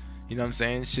some, you know what I'm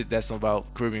saying? Shit that's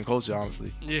about Caribbean culture,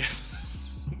 honestly. Yeah.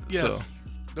 Yes. So.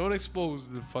 Don't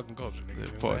expose the fucking culture, nigga.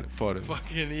 You know part of it.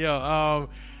 Fucking, yo.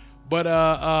 But,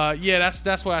 yeah,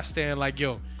 that's where I stand. Like,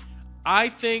 yo, I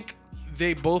think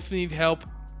they both need help.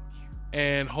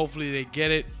 And hopefully they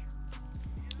get it.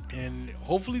 And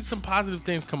hopefully some positive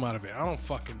things come out of it. I don't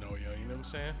fucking know, yo. You know what I'm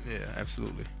saying? Yeah,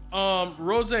 absolutely.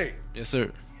 Rose. Yes,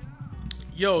 sir.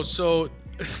 Yo, so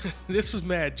this was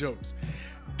mad jokes.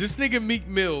 This nigga Meek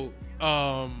Mill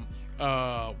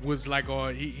was like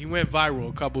on he went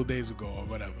viral a couple of days ago or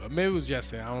whatever. Maybe it was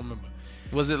yesterday. I don't remember.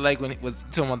 Was it like when he was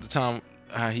talking about the time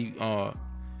how he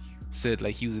said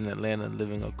like he was in Atlanta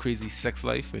living a crazy sex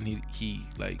life and he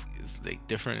like is like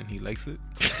different and he likes it?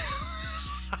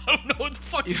 I don't know what the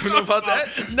fuck you don't know about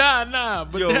that. Nah,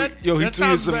 but that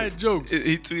sounds bad jokes.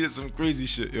 He tweeted some crazy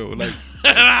shit, yo. Like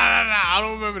nah, I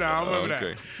don't remember that. I don't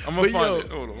remember that. I'm gonna find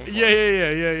it. Hold on.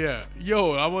 Yeah.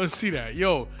 Yo, I want to see that.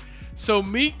 Yo, so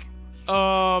Meek,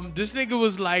 this nigga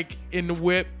was like in the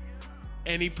whip,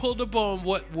 and he pulled up on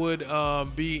what would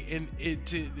be in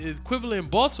it equivalent in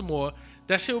Baltimore.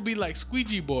 That shit would be like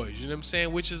squeegee boys, you know what I'm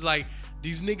saying? Which is like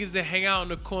these niggas that hang out in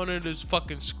the corner of those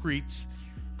fucking streets.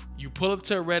 You pull up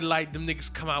to a red light, them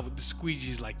niggas come out with the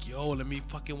squeegees like, yo, let me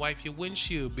fucking wipe your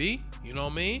windshield, B. You know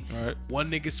what I mean? All right. One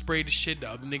nigga sprayed the shit,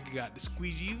 the other nigga got the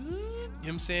squeegee, you know what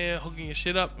I'm saying? Hooking your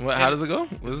shit up. What, how does it go?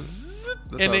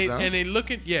 And they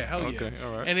looking, yeah, hell yeah. Okay,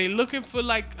 all right. And they looking for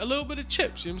like a little bit of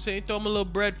chips, you know what I'm saying? Throw them a little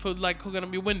bread for like hooking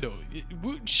up your window.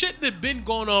 Shit that been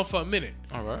going on for a minute.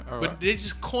 All right. But they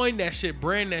just coined that shit,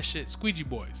 brand that shit, squeegee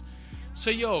boys.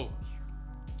 So, yo,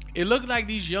 it looked like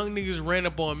these young niggas ran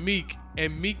up on Meek,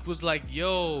 and Meek was like,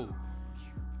 yo,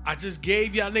 I just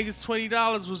gave y'all niggas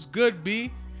 $20. Was good,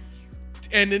 B?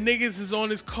 And the niggas is on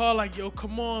his car like, yo,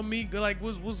 come on, Meek. Like,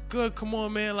 what's good? Come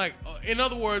on, man. Like, in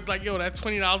other words, like, yo, that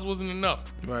 $20 wasn't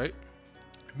enough. Right.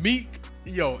 Meek,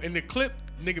 yo, in the clip,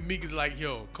 nigga Meek is like,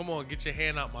 yo, come on, get your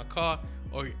hand out my car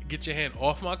or get your hand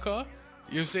off my car.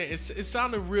 You know what I'm saying? It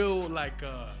sounded real, like,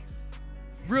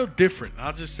 real different.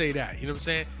 I'll just say that. You know what I'm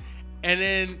saying? And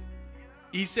then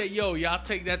he said, yo, y'all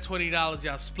take that $20,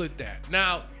 y'all split that.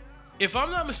 Now, if I'm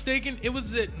not mistaken, it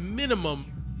was at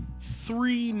minimum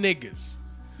 3 niggas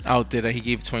out there that he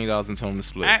gave $20 and told him to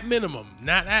split. At minimum,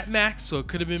 not at max, so it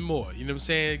could have been more. You know what I'm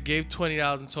saying? Gave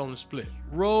 $20 and told him to split.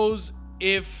 Rose,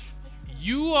 if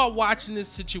you are watching this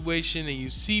situation and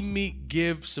you see me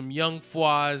give some young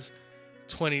foies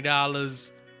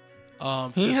 $20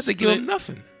 he had to give him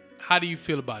nothing. How do you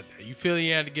feel about that? You feel he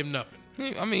had to give him nothing?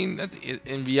 I mean,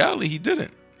 in reality, he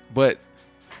didn't. But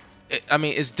I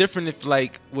mean, it's different if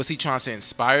like, was he trying to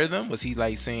inspire them? Was he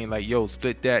like saying like, yo,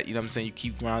 split that? You know what I'm saying? You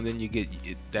keep grinding, you get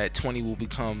that 20 will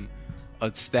become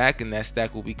a stack, and that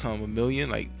stack will become $1 million.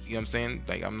 Like, you know what I'm saying?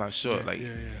 Like, I'm not sure.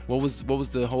 What was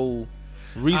the whole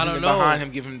reasoning behind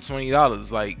him giving him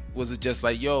 $20? Like, was it just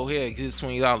like, yo, here's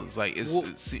 $20?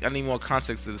 Like, I need more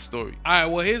context to the story. All right.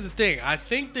 Well, here's the thing. I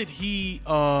think that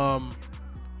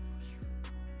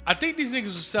I think these niggas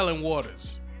were selling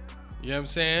waters. You know what I'm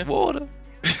saying? Water.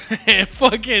 And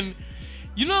fucking,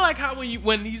 you know, like how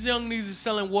when these young niggas are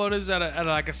selling waters at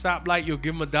like a stoplight, you'll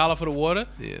give them $1 for the water.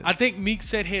 Yeah. I think Meek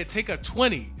said, "Here, take a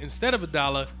 20 instead of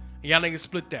 $1, and y'all niggas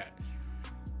split that."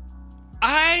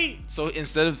 So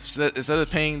instead of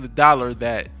paying the $1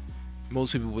 that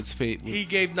most people would pay, he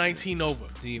gave 19 over.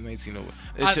 He gave 19 over.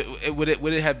 It would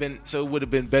have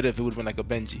been better if it would have been like a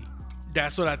Benji.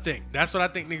 That's what I think. That's what I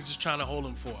think niggas is trying to hold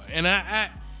him for. And I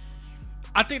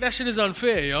think that shit is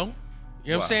unfair, yo.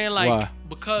 You know what I'm saying? Like, why?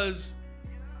 Because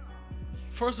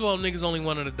first of all, niggas only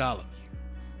wanted $1.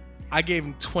 I gave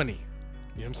him 20.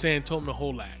 You know what I'm saying? Told him the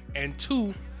whole lot. And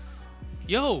 2,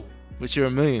 yo, But you're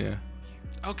a millionaire.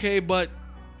 okay, but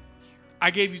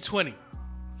I gave you 20.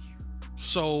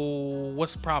 So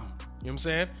what's the problem? You know what I'm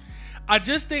saying? I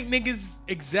just think niggas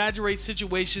exaggerate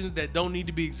situations that don't need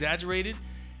to be exaggerated.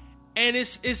 And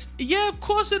it's yeah, of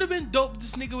course it'd have been dope if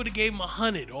this nigga would have gave him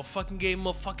 100 or fucking gave him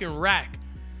a fucking rack.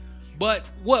 But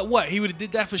what? He would have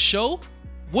did that for show?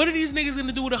 What are these niggas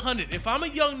gonna do with 100? If I'm a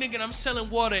young nigga and I'm selling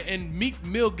water and Meek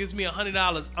Mill gives me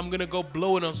 $100, I'm gonna go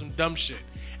blow it on some dumb shit.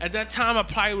 At that time, I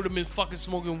probably would have been fucking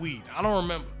smoking weed. I don't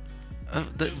remember.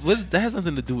 That has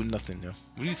nothing to do with nothing, yo.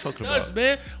 What are you talking Does, about?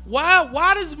 man.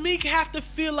 Why does Meek have to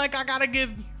feel like I gotta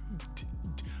give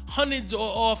hundreds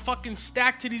or fucking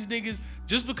stack to these niggas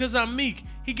just because I'm Meek?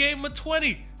 He gave him a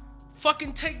 20.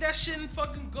 Fucking take that shit and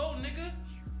fucking go, nigga.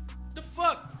 The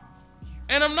fuck?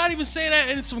 And I'm not even saying that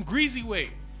in some greasy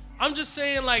way. I'm just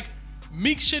saying like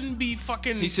Meek shouldn't be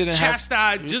fucking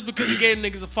chastised just because he gave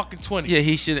niggas a fucking 20. Yeah,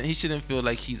 he shouldn't feel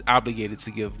like he's obligated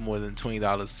to give more than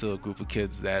 $20 to a group of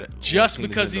kids that just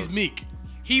because he's Meek.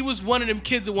 He was one of them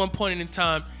kids at one point in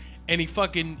time, and he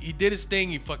did his thing.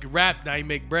 He fucking rapped. Now he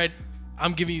make bread.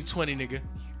 I'm giving you 20, nigga. You know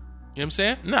what I'm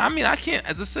saying? No, I mean I can't.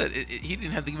 As I said, he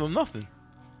didn't have to give him nothing.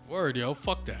 Word, yo.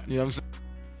 Fuck that. You know what I'm saying?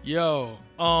 Yo,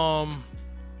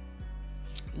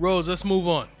 Rose, let's move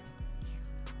on.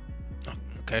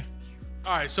 Okay.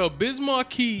 All right, so Biz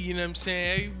Markie, you know what I'm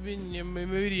saying?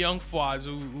 Maybe the young fathers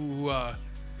who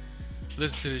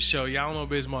listen to the show, y'all don't know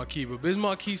Biz Markie, but Biz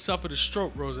Markie suffered a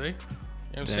stroke, Rose. You know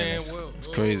what I'm saying? It's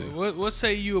crazy. What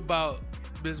say you about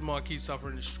Biz Markie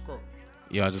suffering a stroke?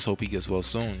 Yo, I just hope he gets well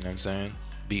soon. You know what I'm saying?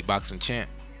 Beatboxing champ.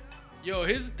 Yo,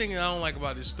 here's the thing that I don't like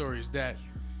about this story is that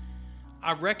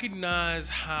I recognize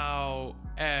how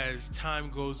as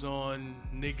time goes on,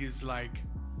 niggas like,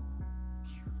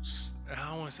 I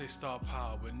don't want to say star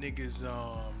power, but niggas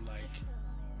like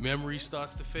memory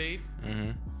starts to fade.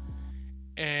 Mm-hmm.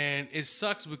 And it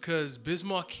sucks because Biz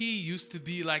Markie used to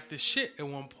be like the shit at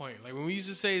one point. Like when we used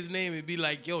to say his name, it'd be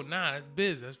like, yo, nah, that's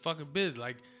Biz. That's fucking Biz.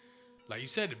 Like you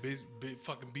said, the Biz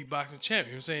fucking beatboxing champ.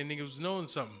 You know what I'm saying? Niggas was knowing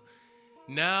something.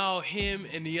 Now him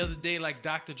and the other day, like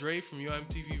Dr. Dre from Yo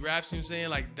MTV Raps, you know what I'm saying?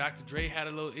 Like Dr. Dre had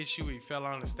a little issue where he fell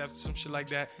on the steps or some shit like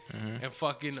that. Mm-hmm. And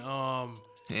fucking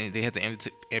and they had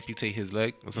to amputate his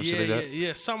leg or some shit like that.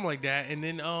 Yeah, something like that. And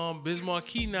then Biz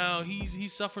Markie now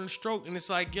he's suffering a stroke, and it's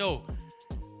like, yo,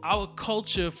 our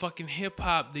culture, fucking hip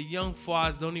hop, the young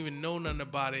fathers don't even know nothing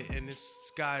about it, and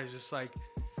this guy is just like,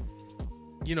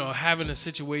 you know, having a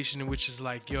situation in which is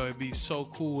like, yo, it'd be so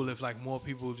cool if like more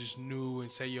people just knew and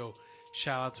say, yo,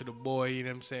 shout out to the boy, you know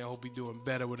what I'm saying? I hope he doing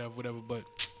better, whatever. But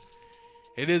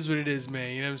it is what it is,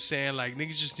 man. You know what I'm saying? Like,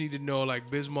 niggas just need to know, like,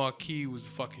 Biz Markie was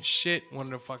the fucking shit, one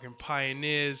of the fucking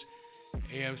pioneers.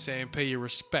 You know what I'm saying? Pay your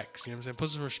respects. You know what I'm saying? Put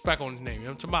some respect on his name. You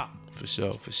know what I'm talking about?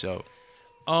 For sure.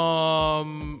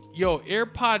 Yo,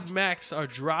 AirPod Max are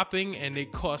dropping and they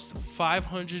cost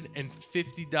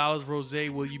 $550. Rose,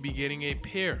 will you be getting a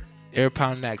pair?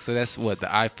 AirPod Max, so that's what, the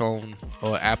iPhone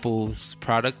or Apple's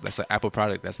product? That's an Apple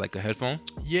product. That's like a headphone?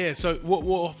 Yeah, so,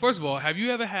 well, first of all, have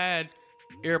you ever had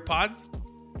AirPods?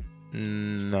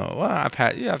 No. Well, I've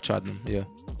tried them, yeah.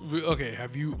 Okay,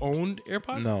 have you owned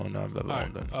AirPods? No, I've never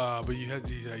owned them. But you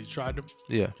tried them?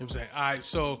 Yeah. You know what I'm saying? All right,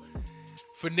 so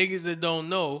for niggas that don't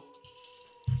know,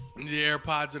 the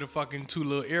AirPods are the fucking two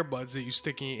little earbuds that you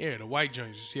stick in your ear, the white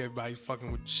joints. You see everybody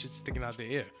fucking with shit sticking out their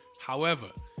ear. However,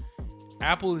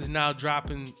 Apple is now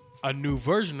dropping a new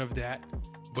version of that,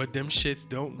 but them shits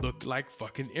don't look like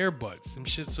fucking earbuds. Them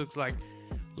shits look like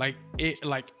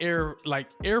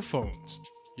earphones.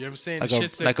 You know what I'm saying?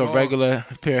 Like a regular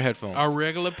pair of headphones. A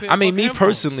regular pair. I mean, me headphones.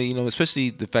 personally, you know,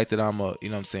 especially the fact that I'm a, you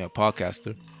know what I'm saying, a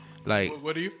podcaster. Like,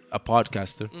 what are you? A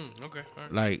podcaster. Okay. All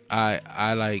right.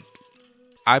 Like,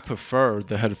 I prefer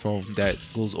the headphone that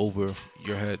goes over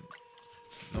your head.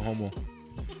 No homo.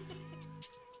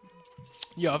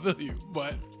 Yeah, I feel you,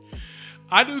 but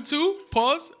I do too.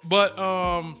 Pause. But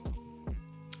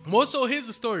more so, here's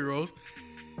the story, Rose.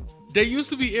 They used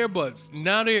to be earbuds.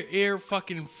 Now they're ear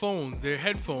fucking phones. They're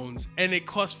headphones, and it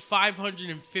cost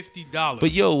 $550.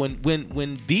 But yo,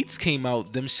 when Beats came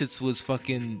out, them shits was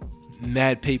fucking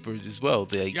mad paper as well.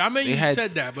 You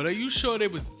said that, but are you sure they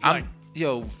was like?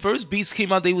 First Beats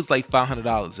came out, they was like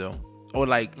 $500, yo. Or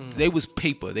like they was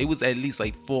paper. They was at least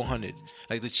like $400.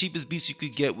 Like the cheapest Beats you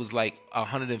could get was like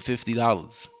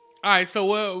 $150. All right,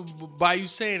 so by you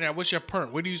saying that, what's your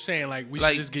point? What are you saying? Like we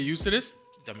should just get used to this?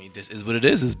 I mean, this is what it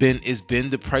is. It's been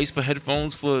the price for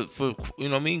headphones for you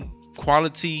know what I mean,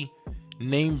 quality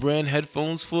name brand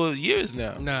headphones for years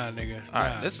now. Nah, nigga. All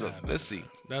right, let's see.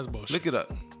 That's bullshit. Look it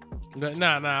up.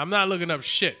 Nah. I'm not looking up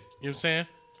shit. You know what I'm saying?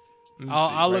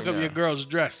 I'll look right up your now. girl's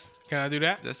dress. Can I do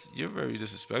that? You're very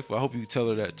disrespectful. I hope you tell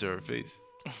her that to her face.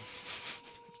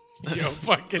 Yo,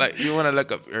 fucking. Like you want to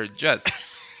look up her dress.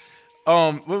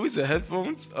 What was it?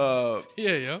 Headphones? Yeah,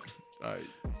 yo. All right.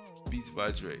 Beats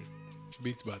by Dre.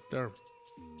 Beats by Therm.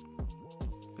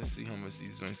 Let's see how much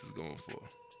these joints is going for.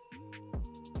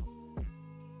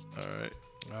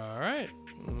 All right.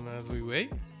 And as we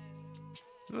wait,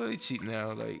 Well, they cheap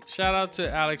now. Like shout out to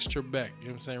Alex Trebek. You know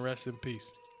what I'm saying? Rest in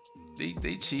peace.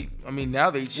 they cheap. I mean, now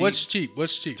they cheap. What's cheap?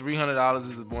 $300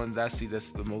 is the one that I see.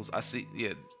 That's the most I see.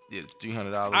 Yeah,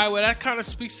 $300. All right, well, that kind of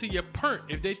speaks to your perk.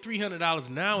 If they $300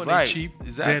 now and Right, they cheap,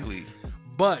 exactly. then-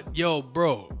 but yo,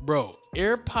 bro,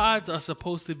 AirPods are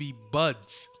supposed to be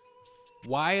buds.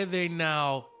 Why are they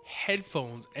now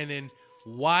headphones? And then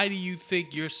why do you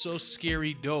think you're so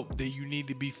scary dope that you need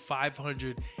to be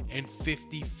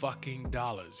 $550 fucking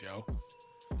dollars, yo?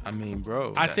 I mean,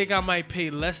 bro. I think I might pay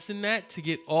less than that to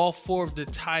get all 4 of the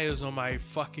tires on my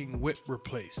fucking whip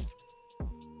replaced.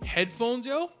 Headphones,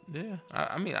 yo? Yeah.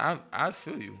 I mean, I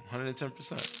feel you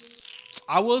 110%.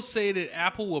 I will say that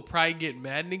Apple will probably get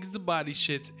mad niggas to body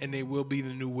shits, and they will be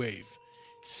the new wave.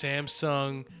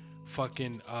 Samsung,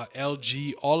 fucking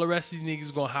LG, all the rest of these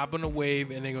niggas gonna hop on the wave,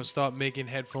 and they gonna start making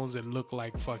headphones that look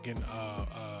like fucking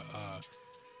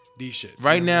these shits.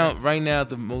 Right now,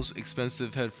 the most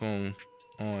expensive headphone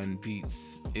on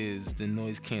Beats is the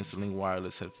noise canceling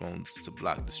wireless headphones to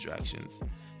block distractions.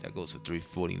 That goes for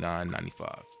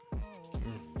 $349.95.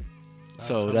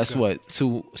 So that's what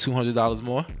 $200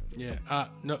 more. Yeah.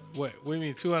 No. What do you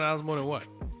mean? $200 more than what?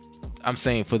 I'm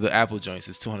saying for the Apple joints,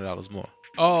 it's $200 more.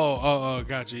 Oh,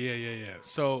 gotcha. Yeah.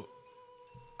 So,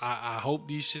 I hope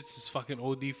these shits is fucking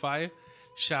OD fire.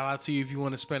 Shout out to you if you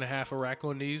want to spend a half a rack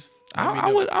on these.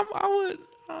 I would.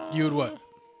 You would what?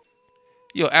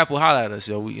 Yo, Apple, holla at us,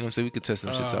 yo. You know what I'm saying? We could test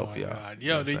them shits Oh out for my y'all. God. You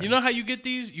know Yo, what I'm you saying? know how you get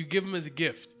these? You give them as a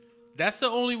gift. That's the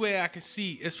only way I can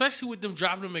see, especially with them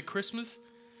dropping them at Christmas.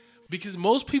 Because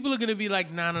most people are going to be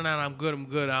like, nah, I'm good.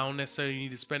 I don't necessarily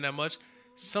need to spend that much.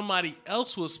 Somebody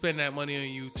else will spend that money on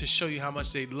you to show you how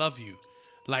much they love you.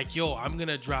 Like, yo, I'm going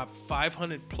to drop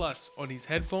 500 plus on these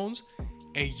headphones,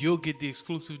 and you'll get the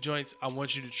exclusive joints. I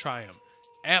want you to try them.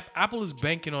 Apple is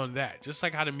banking on that, just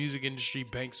like how the music industry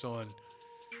banks on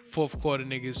fourth quarter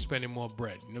niggas spending more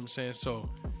bread. You know what I'm saying? So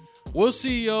we'll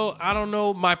see, yo. I don't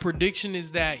know. My prediction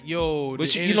is that, yo,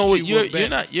 But the you know what? industry will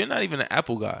bend. You're not even an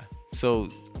Apple guy. So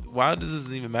why does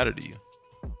this even matter to you?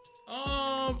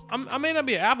 I may not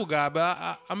be an Apple guy,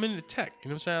 but I'm in the tech. You know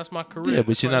what I'm saying? That's my career. Yeah,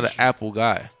 but you're not an Apple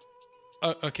guy.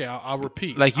 Okay, I'll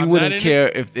repeat. Like you I'm wouldn't not in care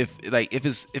if it's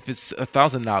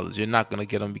 $1,000, you're not gonna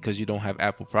get them because you don't have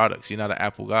Apple products. You're not an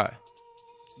Apple guy.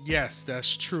 Yes,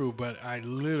 that's true, but I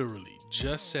literally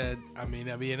just said I may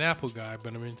not be an Apple guy,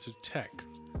 but I'm into tech.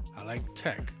 I like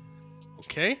tech.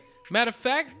 Okay? Matter of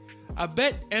fact, I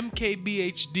bet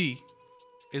MKBHD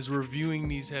is reviewing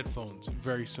these headphones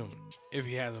very soon, if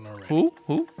he hasn't already. Who?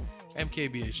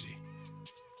 MKBHD.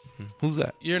 Who's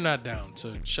that? You're not down,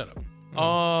 so shut up.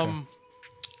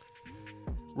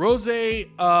 Rose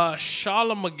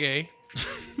Charlemagne.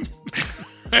 You know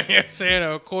what I'm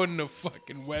saying? According to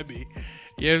fucking Webby,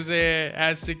 you know what I'm saying?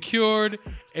 Has secured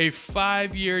a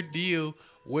 5-year deal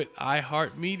with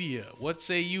iHeartMedia. What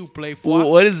say you, Play Well,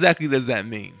 what exactly does that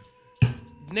mean?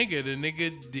 The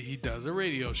nigga, he does a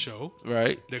radio show.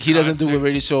 Right? The He doesn't do a content-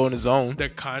 radio show on his own. The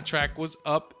contract was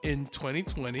up in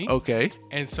 2020. Okay.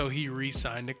 And so he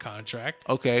re-signed the contract.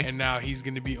 Okay. And now he's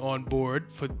going to be on board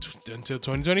for until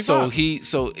 2025.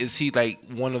 So is he like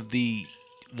one of the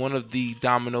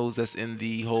dominoes that's in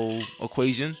the whole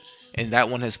equation, and that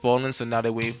one has fallen. So now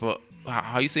they're waiting for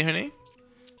how you say her name?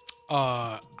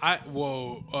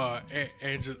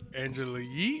 Angela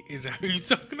Yee, is that who you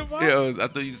talking about? Yeah, I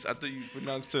thought you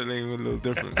pronounced her name a little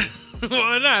differently.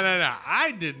 Well, no,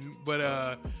 I didn't,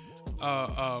 but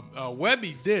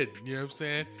Webby did. You know what I'm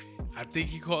saying? I think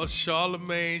he called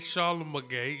Charlemagne. You know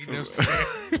what I'm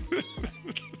saying?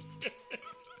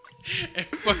 And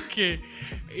fucking,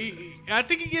 I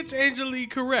think he gets Angela Yee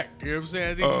correct. You know what I'm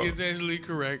saying? I think he gets Angela Yee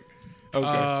correct. Okay.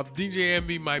 DJ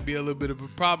Envy might be a little bit of a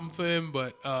problem for him,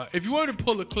 but if you want to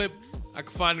pull a clip, I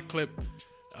can find the clip,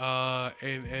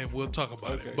 and we'll talk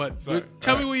about it. But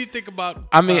tell me what you think about.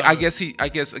 I mean, I guess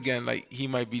again, like he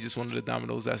might be just one of the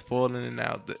dominoes that's falling, and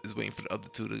now is waiting for the other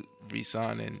two to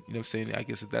re-sign. And you know what I'm saying? I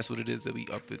guess if that's what it is, that we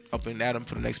up and at him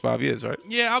for the next 5 years, right?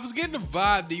 Yeah, I was getting the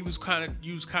vibe that he was kind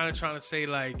of trying to say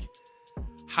like,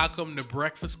 how come the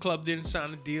Breakfast Club didn't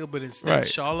sign a deal, but instead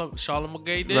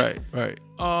Charlemagne did? Right.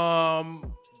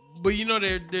 But you know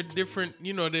they're different.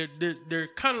 You know they're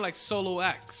kind of like solo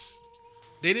acts.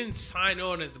 They didn't sign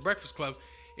on as the Breakfast Club.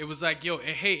 It was like, yo,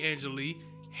 hey Angela Lee,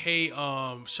 hey,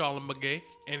 Charlotte McGay,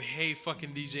 and hey, fucking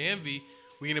DJ Envy,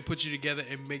 we're gonna put you together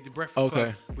and make the Breakfast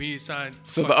Club. We need to sign.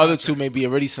 So the other two may be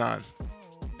already signed,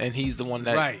 and he's the one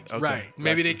that. Right.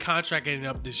 Maybe they contract ending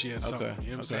up this year or something. Okay,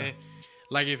 You know what I'm saying?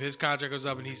 Like if his contract goes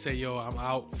up and he say, "Yo, I'm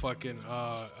out, fucking,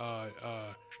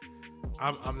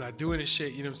 I'm not doing this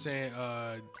shit." You know what I'm saying?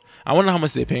 I wonder how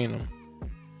much they're paying him.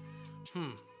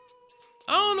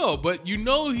 I don't know, but you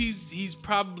know he's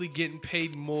probably getting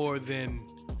paid more than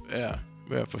Yeah,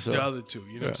 for sure. the other two.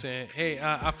 You know what I'm saying? Hey,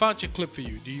 I found your clip for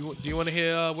you. Do you want to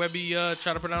hear Webby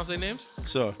try to pronounce their names?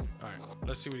 Sure. All right,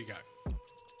 let's see what he got.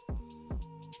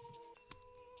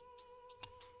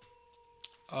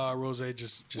 Rose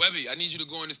just Webby, I need you to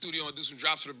go in the studio and do some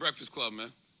drops for the Breakfast Club,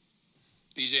 man.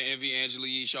 DJ Envy, Angela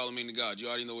Yee, Charlamagne the God. You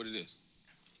already know what it is.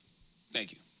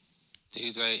 Thank you.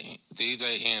 DJ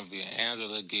Envy,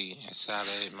 Angela Yee, and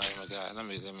Charlamagne my God. Let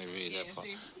me read that part.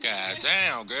 God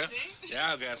damn, girl.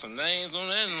 Y'all got some names on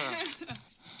that now.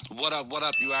 What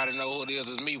up? You already know who it is.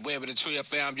 It's me, Webby the Trio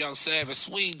Fam, Young Savage,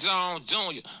 Sweet John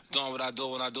Jr. Doing what I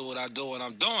do, and I'm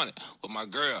doing it with my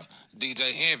girl,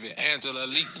 DJ Envy, Angela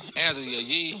Yee.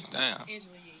 Damn.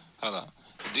 Angela Yee. Hold on.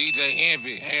 DJ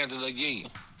Envy, Angela Yee,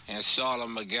 and Charlotte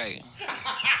McGay.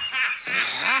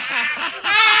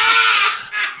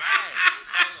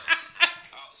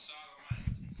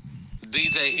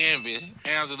 DJ Envy,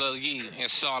 Angela Yee, and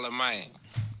Charlamagne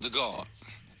the God.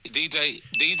 DJ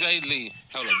Lee,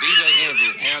 hold on, DJ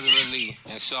Envy, Angela Lee,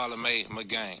 and Charlamagne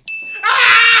McGang.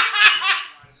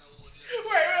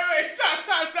 Wait,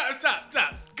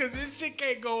 stop. Because this shit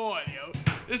can't go on, yo.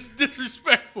 It's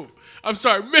disrespectful. I'm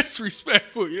sorry,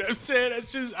 misrespectful. You know what I'm saying?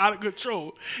 That's just out of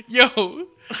control. Yo,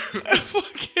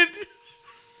 fucking.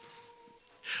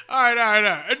 All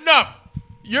right. Enough.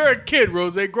 You're a kid,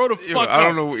 Rose. Grow the fuck up. I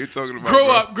don't know what you're talking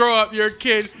about. Grow up. You're a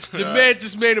kid. The man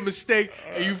just made a mistake,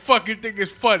 and you fucking think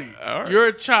it's funny. All right. You're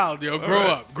a child, yo. Grow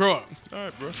up. All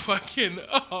right, bro. Fucking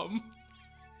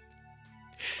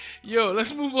Yo,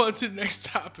 let's move on to the next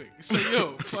topic. So,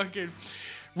 yo, fucking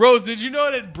Rose, did you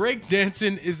know that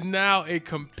breakdancing is now a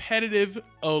competitive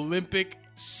Olympic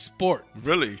sport?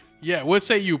 Really? Yeah. What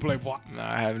say you, Playboy?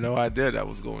 Nah, I have no idea that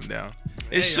was going down.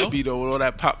 It should be though, with all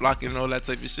that pop locking and all that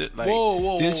type of shit. Like,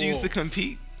 whoa, didn't you used to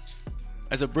compete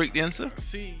as a breakdancer?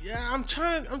 See, yeah, I'm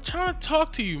trying to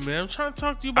talk to you, man. I'm trying to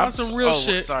talk to you about some real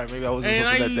shit. Sorry, maybe I wasn't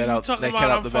supposed to let that out. That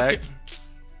cat out the bag.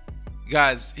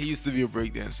 Guys, he used to be a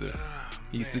breakdancer.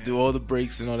 He used to do all the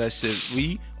breaks and all that shit.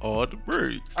 We are the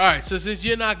breaks. All right, so since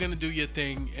you're not gonna do your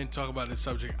thing and talk about the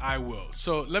subject, I will.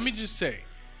 So let me just say,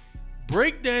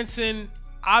 breakdancing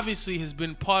obviously has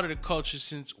been part of the culture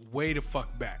since way the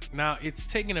fuck back. Now it's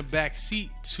taken a back seat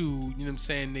to, you know what I'm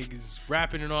saying, niggas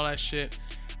rapping and all that shit.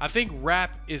 I think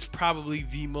rap is probably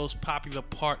the most popular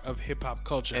part of hip hop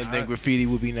culture. And then graffiti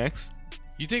would be next.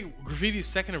 You think graffiti is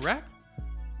second to rap?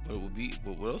 But it would be.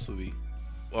 What else would be?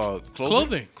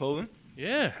 Clothing.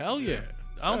 Yeah, hell yeah.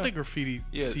 I don't think graffiti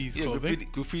sees clothing.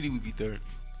 Graffiti would be third.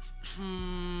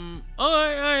 All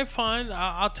right, fine.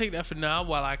 I'll take that for now.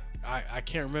 While I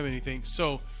can't remember anything.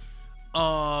 So,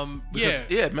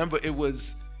 remember it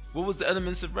was, what was the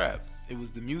elements of rap? It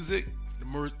was the music.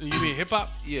 You mean hip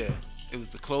hop? Yeah. It was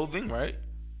the clothing, right?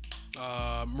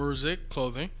 Music,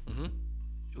 clothing. Mm-hmm.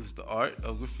 It was the art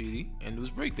of graffiti, and it was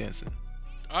breakdancing.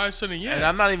 All right, so then yeah. And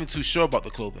I'm not even too sure about the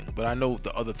clothing, but I know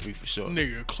the other three for sure.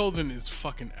 Nigga, clothing is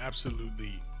fucking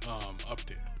absolutely up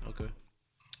there. Okay.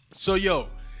 So yo,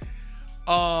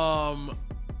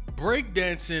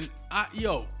 breakdancing.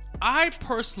 I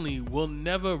personally will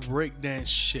never breakdance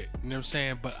shit. You know what I'm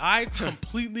saying? But I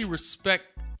completely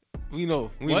respect. We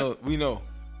know.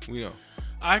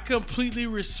 I completely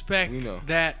respect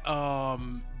that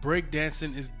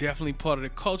breakdancing is definitely part of the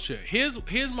culture.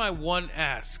 Here's my one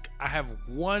ask. I have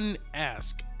one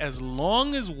ask. As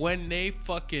long as when they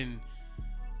fucking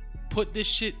put this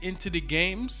shit into the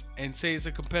games and say it's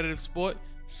a competitive sport,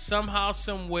 somehow,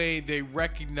 some way they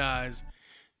recognize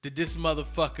that this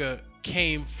motherfucker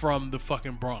came from the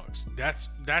fucking Bronx. That's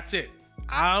it.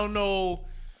 I don't know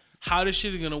how this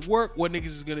shit is gonna work, what niggas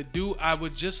is gonna do. I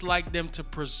would just like them to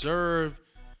preserve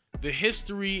the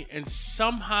history and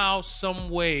somehow, some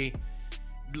way,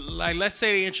 like let's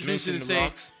say they introduce it and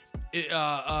say,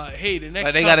 hey, the next.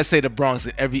 Like they gotta say the Bronx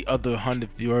in every other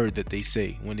 100th word that they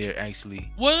say when they're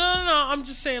actually. Well, no. I'm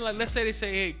just saying, like, let's say they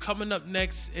say, hey, coming up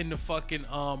next in the fucking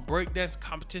breakdance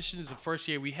competition is the first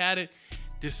year we had it.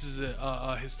 This is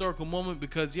a historical moment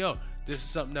because this is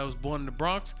something that was born in the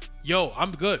Bronx. Yo,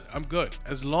 I'm good.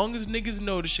 As long as niggas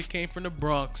know this shit came from the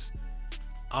Bronx,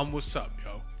 I'm what's up,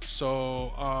 yo.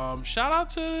 So, shout out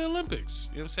to the Olympics.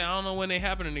 You know what I'm saying? I don't know when they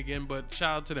happening again, but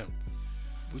shout out to them.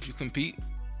 Would you compete?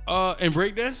 And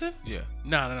breakdancing? Yeah.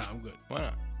 Nah, I'm good. Why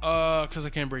not? Because I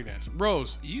can't breakdance.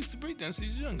 Rose. You used to breakdance when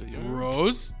you was younger. You remember?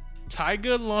 Rose.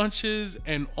 Tyga launches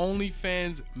an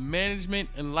OnlyFans management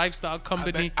and lifestyle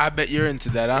company. I bet you're into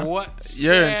that, huh? What?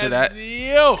 You're into that.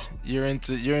 You. You're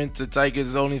into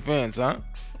Tiger's OnlyFans, huh?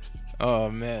 Oh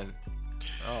man.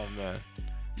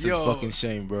 It's a fucking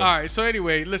shame, bro. All right. So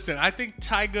anyway, listen. I think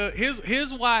Tyga.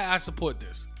 Here's why I support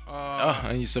this.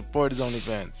 And you support his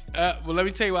OnlyFans. Well, let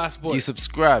me tell you why I support. You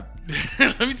subscribe.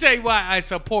 Let me tell you why I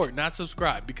support, not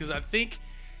subscribe, because I think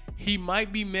he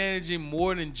might be managing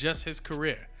more than just his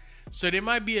career. So there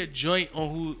might be a joint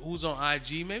on who's on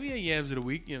IG, maybe a Yams of the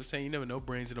Week, you know what I'm saying? You never know,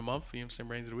 Brains of the Month, you know what I'm saying,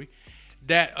 Brains of the Week,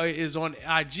 that is on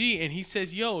IG, and he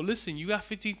says, yo, listen, you got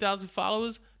 15,000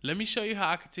 followers? Let me show you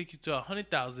how I can take you to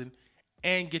 100,000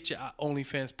 and get your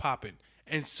OnlyFans popping.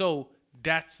 And so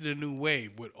that's the new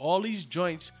wave. With all these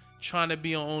joints trying to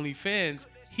be on OnlyFans,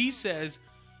 he says,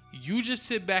 you just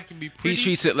sit back and be pretty. He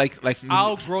treats it like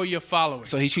I'll grow your following.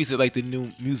 So he treats it like the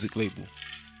new music label.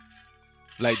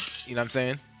 Like, you know what I'm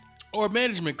saying? Or a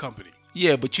management company.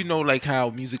 Yeah, but you know like how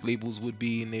music labels would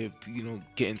be, and they're, you know,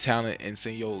 getting talent and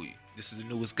saying, yo, this is the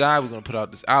newest guy, we're going to put out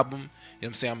this album. You know what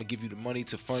I'm saying? I'm going to give you the money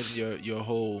to fund your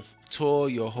whole tour,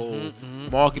 your whole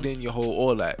marketing, your whole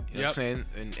all that. You know what I'm saying?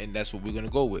 And that's what we're going to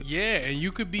go with. Yeah, and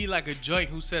you could be like a joint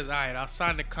who says, all right, I'll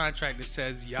sign the contract that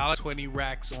says y'all are 20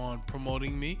 racks on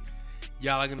promoting me.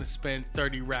 Y'all are going to spend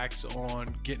 30 racks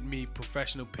on getting me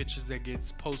professional pictures that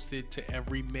gets posted to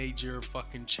every major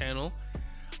fucking channel.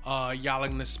 Y'all are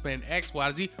going to spend X,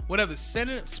 Y, Z, whatever.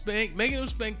 Making them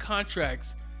spend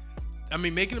contracts. I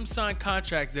mean, making them sign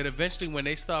contracts that eventually when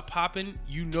they start popping,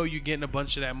 you know you're getting a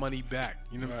bunch of that money back.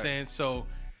 You know what I'm saying? So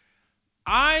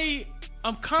I'm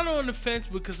kind of on the fence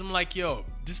because I'm like, yo,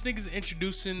 this nigga's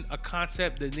introducing a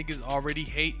concept that niggas already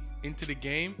hate into the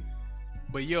game.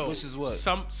 But yo, which is what?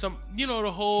 Some you know,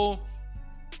 the whole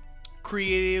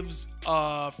creatives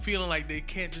feeling like they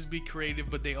can't just be creative,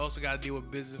 but they also got to deal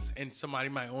with business, and somebody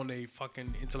might own a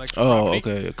fucking intellectual property.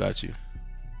 Okay, I got you.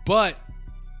 But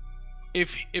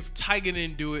if Tyga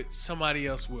didn't do it, somebody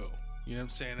else will. You know what I'm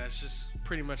saying? That's just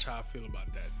pretty much how I feel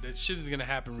about that. That shit is gonna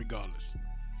happen regardless.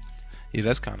 Yeah,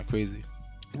 that's kind of crazy.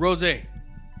 Rose.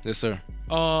 Yes, sir.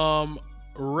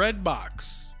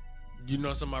 Redbox. You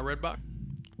know something about Redbox?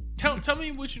 Tell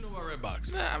me what you know about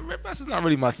Redbox. Nah, Redbox is not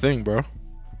really my thing, bro.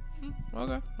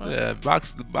 Okay. Yeah,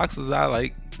 the boxes I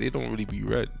like, they don't really be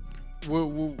red. What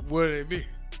would it be?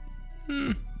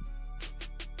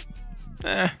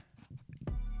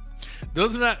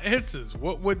 Those are not answers.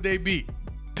 What would they be?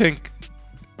 Pink.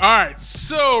 All right.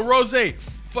 So, Rose,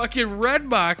 fucking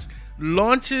Redbox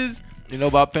launches. You know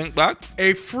about Pink Box?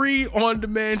 A free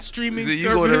on-demand streaming service. You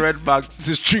go to Redbox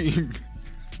to stream.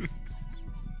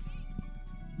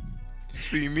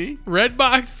 See me?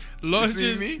 Redbox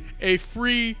launches a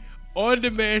free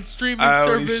on-demand streaming I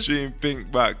service. only stream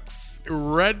Pink Box.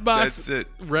 Redbox. That's it.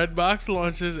 Redbox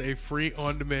launches a free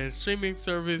on-demand streaming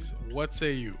service. What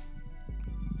say you?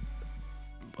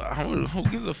 Who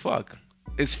gives a fuck?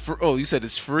 It's free. Oh, you said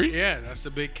it's free? Yeah, that's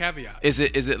a big caveat. Is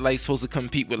it like supposed to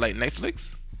compete with like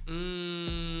Netflix?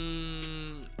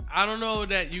 I don't know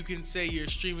that you can say your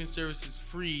streaming service is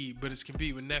free, but it's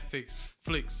compete with Netflix.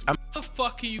 How the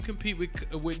fuck can you compete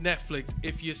with Netflix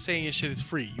if you're saying your shit is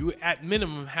free? You at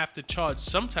minimum have to charge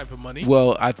some type of money.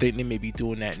 Well, I think they may be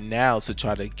doing that now to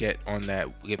try to get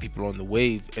people on the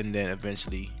wave, and then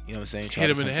eventually, you know what I'm saying, hit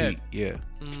them in the head. Yeah,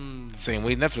 same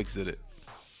way Netflix did it,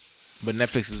 but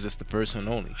Netflix was just the first one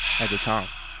only at the time.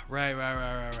 Right.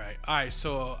 All right,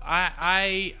 so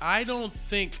I don't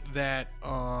think that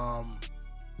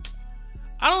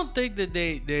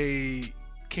they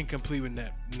can compete with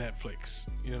Netflix.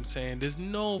 You know what I'm saying? There's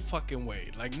no fucking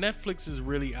way. Like, Netflix is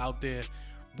really out there.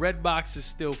 Redbox is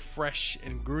still fresh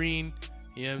and green.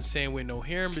 You know what I'm saying? With no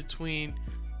hair in between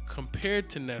compared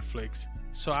to Netflix.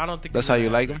 So I don't think that's how you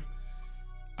like them.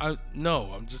 No,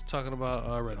 I'm just talking about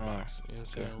Redbox. You know what I'm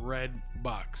saying?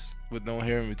 Redbox with no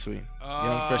hair in between.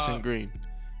 Young, fresh, and green,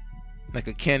 like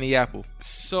a candy apple.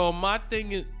 So my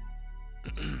thing is.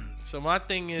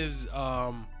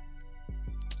 I'm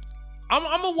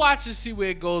gonna watch and see where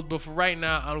it goes, but for right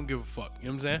now, I don't give a fuck. You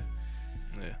know what I'm saying?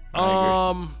 Yeah. I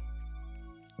agree.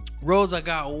 Rose, I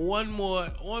got one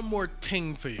more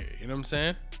ting for you. You know what I'm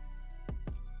saying?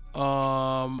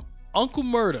 Uncle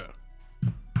Murder.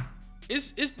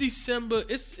 It's December.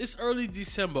 It's early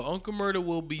December. Uncle Murder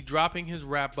will be dropping his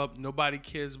wrap up. Nobody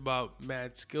cares about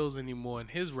Mad Skills anymore in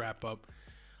his wrap up.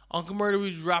 Uncle Murder will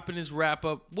be dropping his wrap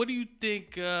up. What do you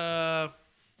think?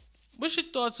 What's your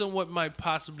thoughts on what might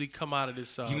possibly come out of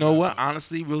this? You know what?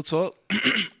 Honestly, real talk,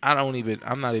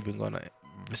 I'm not even gonna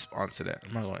respond to that.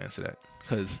 I'm not gonna answer that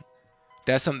because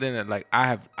that's something that like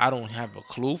I don't have a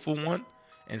clue for one,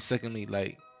 and secondly,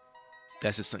 like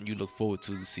that's just something you look forward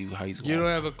to see how he's going. You don't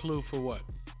have a clue for what?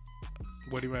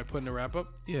 What he might put in the wrap up?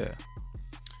 Yeah.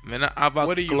 Man, I about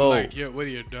what are you glow. like? What are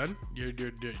you done?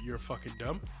 You're fucking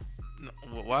dumb.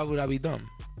 No, why would I be dumb?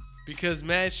 Because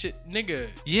mad shit, nigga.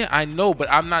 Yeah, I know, but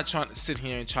I'm not trying to sit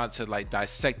here and try to like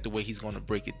dissect the way he's gonna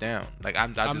break it down. Like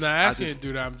I'm not asking you to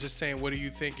do that. I'm just saying, what do you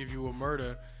think if you were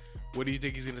murder? What do you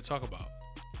think he's gonna talk about?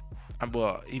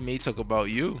 Well, he may talk about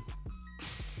you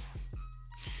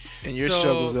and your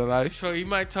struggles in life. So he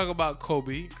might talk about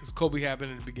Kobe because Kobe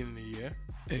happened at the beginning of the year.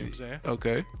 You know what I'm saying?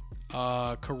 Okay.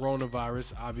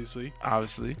 Coronavirus, obviously.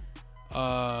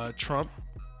 Trump.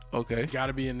 Okay. Got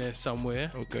to be in there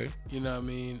somewhere. Okay. You know what I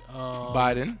mean?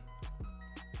 Biden.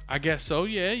 I guess so.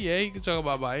 Yeah. You can talk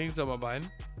about Biden.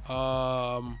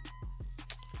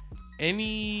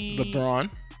 Any LeBron.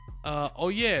 Oh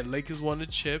yeah, Lakers won the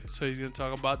chip, so he's gonna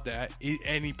talk about that.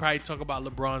 And he probably talk about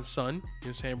LeBron's son. You know what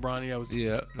I'm saying? Bronny, that was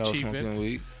smoking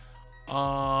weed.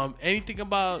 Anything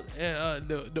about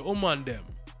the Oman dem?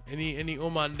 Any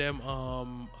Oman dem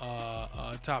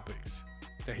topics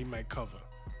that he might cover?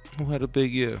 Who had a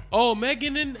big year? Oh,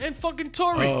 Megan and fucking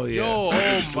Tory. Oh yeah. Yo,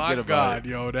 oh my God, it.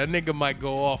 yo, that nigga might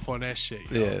go off on that shit.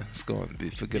 Yo. Yeah, it's gonna be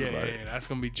forget about it. Yeah, that's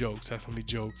gonna be jokes.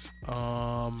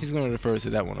 He's gonna refer to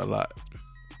that one a lot.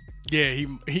 Yeah,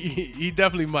 he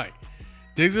definitely might.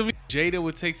 There's gonna be Jada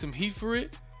would take some heat for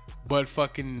it, but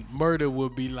fucking murder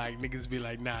would be like niggas be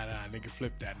like, nah, nigga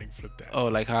flip that. Oh,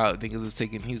 like how niggas he was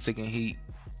taking heat.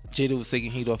 Jada was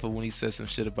taking heat off of when he said some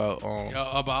shit about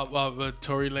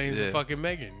Tory Lanez and fucking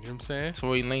Megan. You know what I'm saying?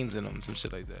 Tory Lanez in them, some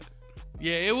shit like that.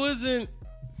 Yeah, it wasn't.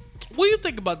 What do you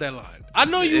think about that line? I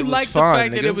know you like the fun,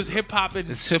 fact nigga. that it was hip hop and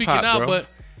it's speaking hip-hop, out, bro. but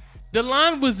the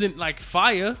line wasn't like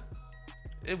fire.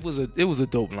 It was a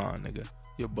dope line, nigga.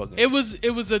 You're bugging. It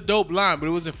was a dope line, but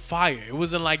it wasn't fire. It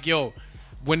wasn't like, yo,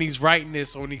 when he's writing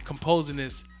this or when he's composing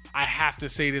this, I have to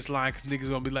say this line because niggas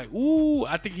gonna be like, ooh.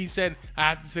 I think he said I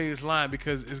have to say this line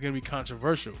because it's gonna be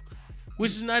controversial,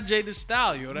 which is not Jada's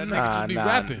style, yo. That nigga just be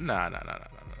rapping. Nah.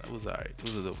 It was alright. It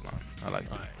was a dope line. I liked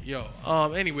it. All right,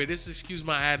 yo. Anyway, this is Excuse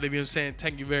My Ad Lib. You know what I'm saying?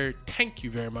 Thank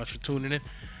you very much for tuning in.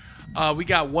 We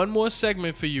got one more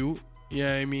segment for you.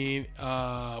 Yeah, you know I mean,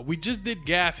 we just did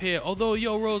Gaff here. Although,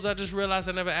 yo, Rose, I just realized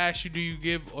I never asked you, do you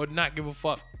give or not give a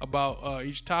fuck about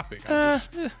each topic?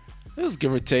 It was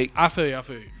give or take. I feel you.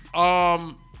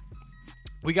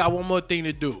 We got one more thing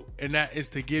to do, and that is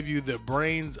to give you the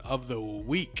brains of the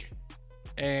week.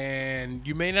 And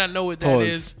you may not know what that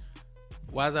is.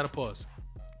 Why is that a pause?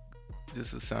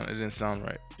 Just a sound. It didn't sound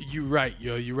right. You're right,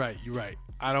 yo. You're right.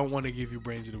 I don't want to give you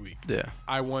brains of the week. Yeah.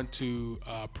 I want to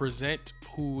present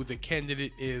who the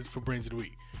candidate is for brains of the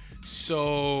week.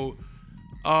 So,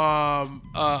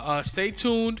 stay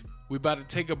tuned. We about to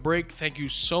take a break. Thank you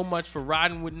so much for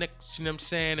riding with Nick. You know what I'm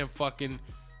saying? And fucking,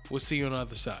 we'll see you on the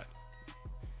other side.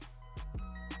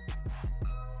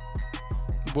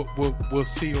 We'll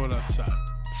see you on the other side.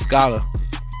 Scholar.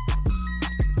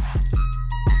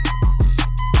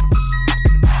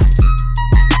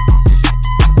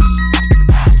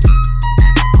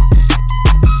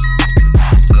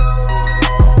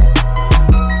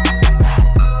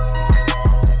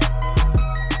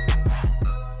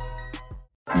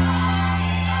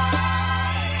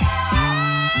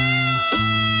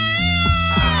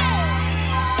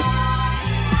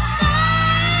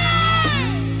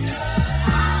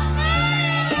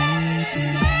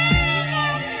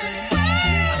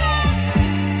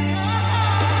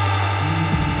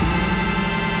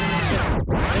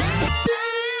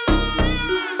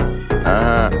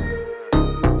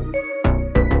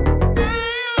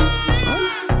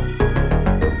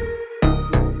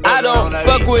 I don't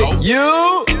fuck with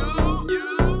you.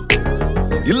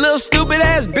 You little stupid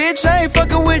ass bitch, I ain't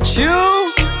fucking with you.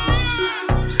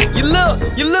 You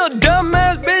little dumb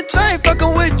ass bitch, I ain't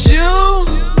fucking with you.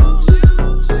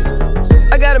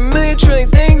 I got a million trillion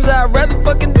things I'd rather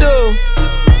fucking do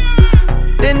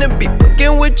than to be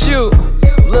fucking with you.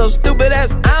 Little stupid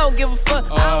ass, I don't give a fuck.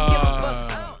 I don't give a fuck.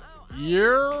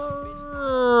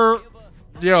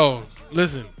 Yo,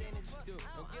 listen.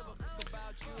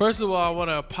 First of all, I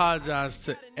want to apologize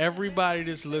to everybody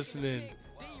that's listening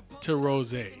to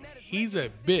Rose. He's a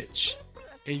bitch.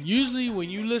 And usually when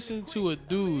you listen to a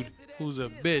dude who's a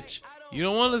bitch, you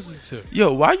don't want to listen to him.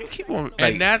 Yo, why you keep on? Like,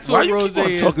 and that's what Rose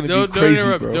is. Talking to me crazy,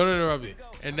 don't bro. interrupt me.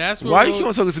 And that's what why you keep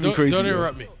on talking to me crazy? Don't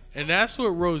interrupt me. And that's what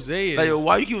Rose is. Like, yo,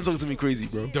 why you keep on talking to me crazy,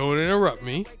 bro? Don't interrupt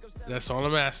me. That's all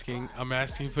I'm asking. I'm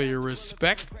asking for your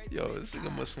respect. Yo, this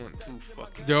nigga must want to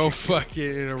fucking. Don't fucking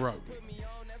interrupt me.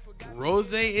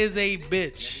 Rose is a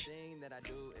bitch.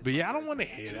 But y'all don't want to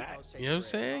hear that. You know what I'm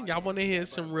saying? Y'all want to hear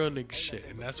some real nigga shit,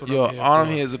 and that's what Yo, I'm here all for.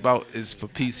 I'm here is about is for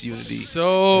peace, unity.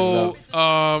 So,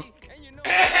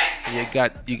 you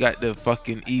got the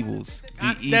fucking evils,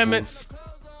 the damn it. evils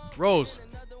Rose,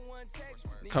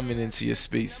 coming into your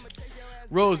space.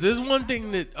 there's one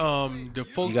thing that the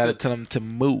folks You gotta that, tell them to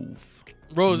move.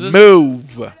 Rose,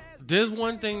 there's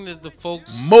one thing that the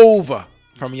folks Move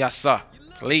from Yasa,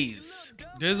 please.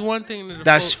 There's one thing that the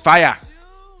That's folks, fire.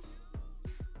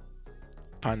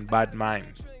 Pan bad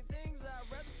mind.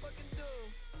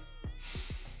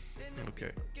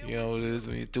 Okay. You know what it is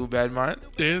when you're too bad mind?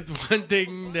 there's one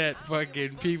thing that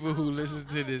fucking people who listen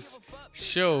to this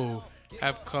show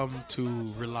have come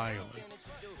to rely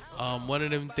on. One of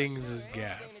them things is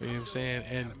gaff. You know what I'm saying?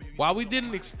 And while we did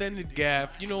an extended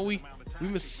gaff, you know, we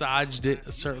massaged it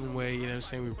a certain way. You know what I'm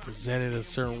saying? We presented it a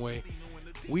certain way.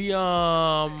 We're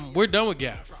done with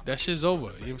gaff. That shit's over. You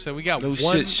know what I'm saying? We got No one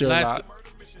shit, Sherlock. last.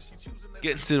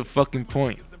 Getting to the fucking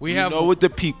point. We you have- know what the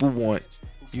people want.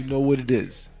 You know what it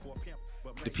is.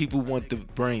 The people want the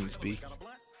brains, B.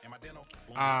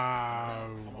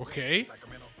 Okay.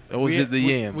 Or was it the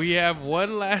yams? We have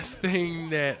one last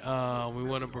thing that we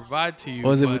want to provide to you. Or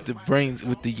was it but with the brains,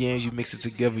 with the yams, you mix it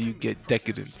together, you get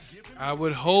decadence? I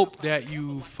would hope that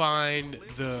you find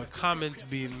the comments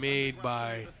being made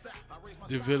by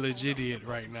the village idiot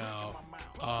right now.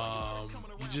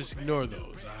 You just ignore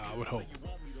those. I would hope.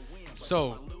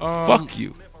 So, Fuck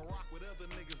you.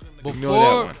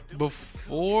 Ignore that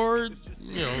before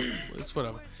you know, it's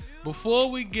whatever. Before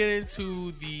we get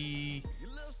into the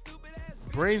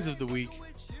brains of the week,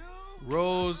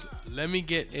 Rose, let me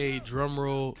get a drum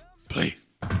roll, please.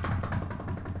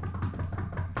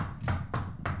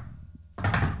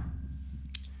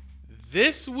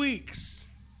 This week's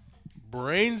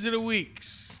brains of the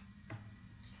weeks.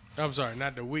 I'm sorry,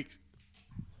 not the week.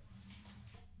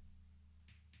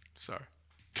 Sorry.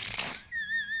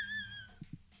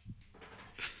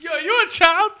 Yo, you a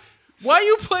child? Why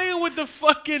you playing with the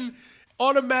fucking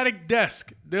automatic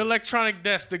desk, the electronic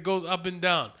desk that goes up and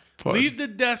down? Pardon? Leave the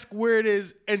desk where it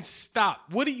is and stop.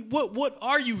 What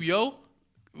are you, yo?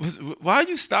 Why are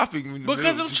you stopping? In the middle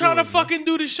Because of I'm what trying to you're doing, fucking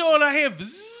do the show and I hear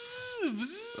bzzz,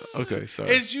 bzzz, Okay, sorry.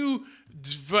 as you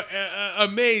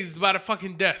amazed by the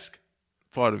fucking desk.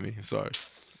 Pardon me. I'm sorry.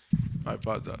 I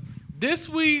apologize. This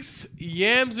week's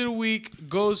Yams of the Week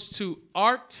goes to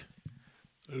Art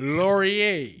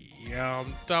Laurier. You know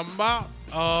what I'm talking about?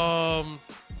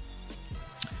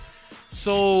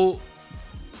 So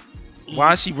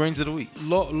Why is she brains of the week?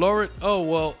 Lauren.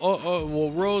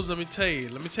 Well, Rose. Let me tell you.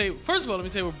 First of all, let me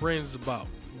tell you what brains is about.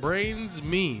 Brains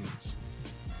means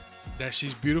that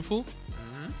she's beautiful.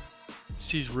 Mm-hmm.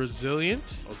 She's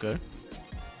resilient. Okay.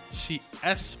 She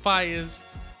aspires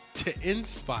to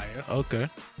inspire, Okay.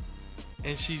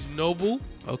 and she's noble,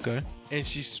 Okay. and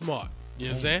she's smart. You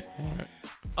know what I'm saying?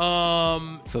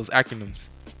 Alright. So it's acronyms.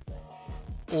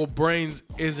 Or brains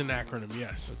is an acronym.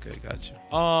 Yes. Okay, gotcha.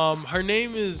 Her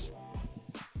name is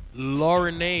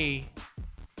Lorene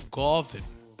Galvin.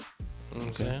 You know what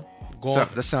I'm saying?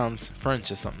 Galvin. That sounds French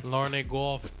or something. Lorene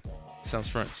Galvin. Sounds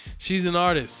French. She's an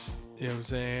artist, you know what I'm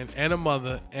saying, and a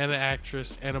mother, and an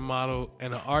actress, and a model,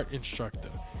 and an art instructor.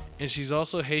 And she's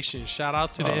also Haitian. Shout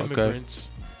out to the immigrants.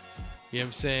 You know what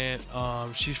I'm saying?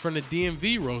 She's from the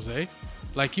DMV, Rose,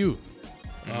 like you.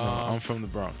 No, I'm from the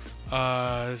Bronx.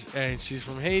 And she's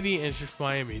from Haiti, and she's from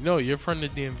Miami. No, you're from the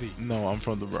DMV. No, I'm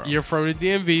from the Bronx. You're from the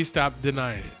DMV. Stop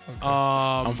denying it. Okay.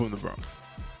 I'm from the Bronx.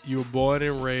 You were born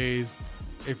and raised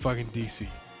in fucking DC.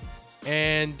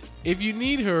 And if you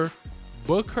need her,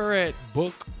 book her at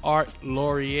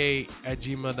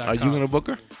bookartlaurier@gmail.com. Are you gonna book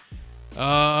her?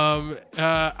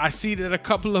 I see that a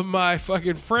couple of my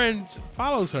fucking friends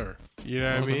follows her. You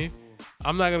know what I mean?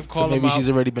 I'm not gonna call So them maybe out. she's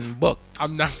already been booked.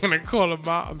 I'm not gonna call them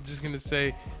out. I'm just gonna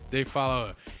say they follow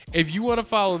her. If you want to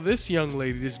follow this young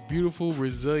lady, this beautiful,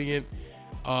 resilient,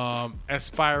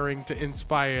 aspiring to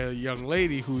inspire young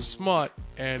lady who's smart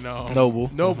and noble,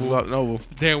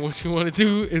 then what you want to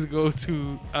do is go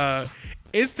to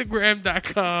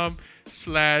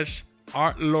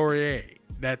Instagram.com/ArtLaurier.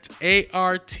 That's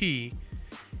ARTLAUREA.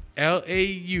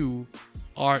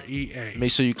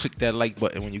 Make sure you click that like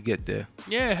button when you get there.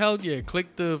 Yeah, hell yeah.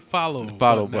 Click the follow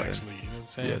button. actually, you know what I'm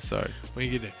saying? Yeah, sorry. When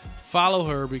you get there. Follow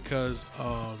her because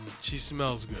she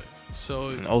smells good. So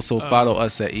And also follow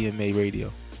us at EMA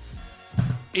Radio.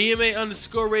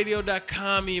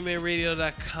 EMA_radio.com,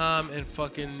 EMAradio.com, and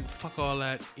fuck all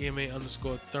that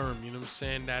EMA_therm. You know what I'm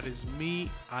saying? That is me.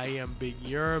 I am Big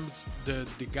Yerms. The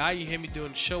guy you hear me doing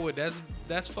the show with,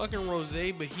 that's fucking Rose,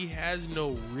 but he has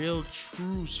no real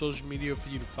true social media for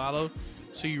you to follow.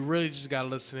 So you really just gotta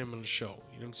listen to him on the show.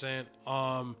 You know what I'm saying?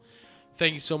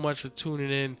 Thank you so much for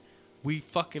tuning in. We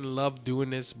fucking love doing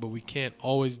this, but we can't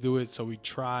always do it, so we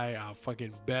try our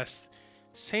fucking best.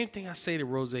 Same thing I say to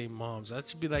Rose moms. I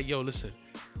should be like, yo, listen,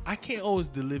 I can't always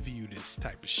deliver you this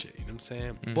type of shit. You know what I'm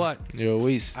saying? But You're a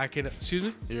waste. I can. Excuse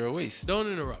me? You're a waste. Don't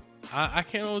interrupt. I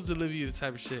can't always deliver you the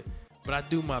type of shit, but I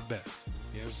do my best. You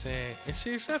know what I'm saying? And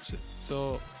she accepts it.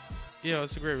 So,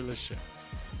 it's a great relationship.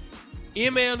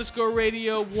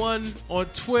 EMA_radio1 on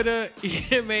Twitter.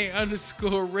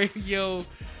 EMA_radio.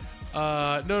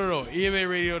 No.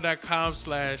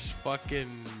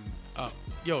 EMAradio.com/fucking.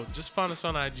 Just find us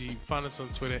on IG, find us on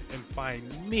Twitter, and find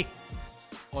me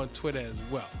on Twitter as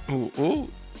well. Ooh,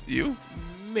 you?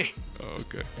 Me. Oh,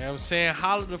 okay. You know what I'm saying?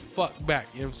 Holler the fuck back.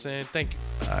 You know what I'm saying? Thank you.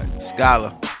 All right,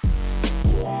 Scholar.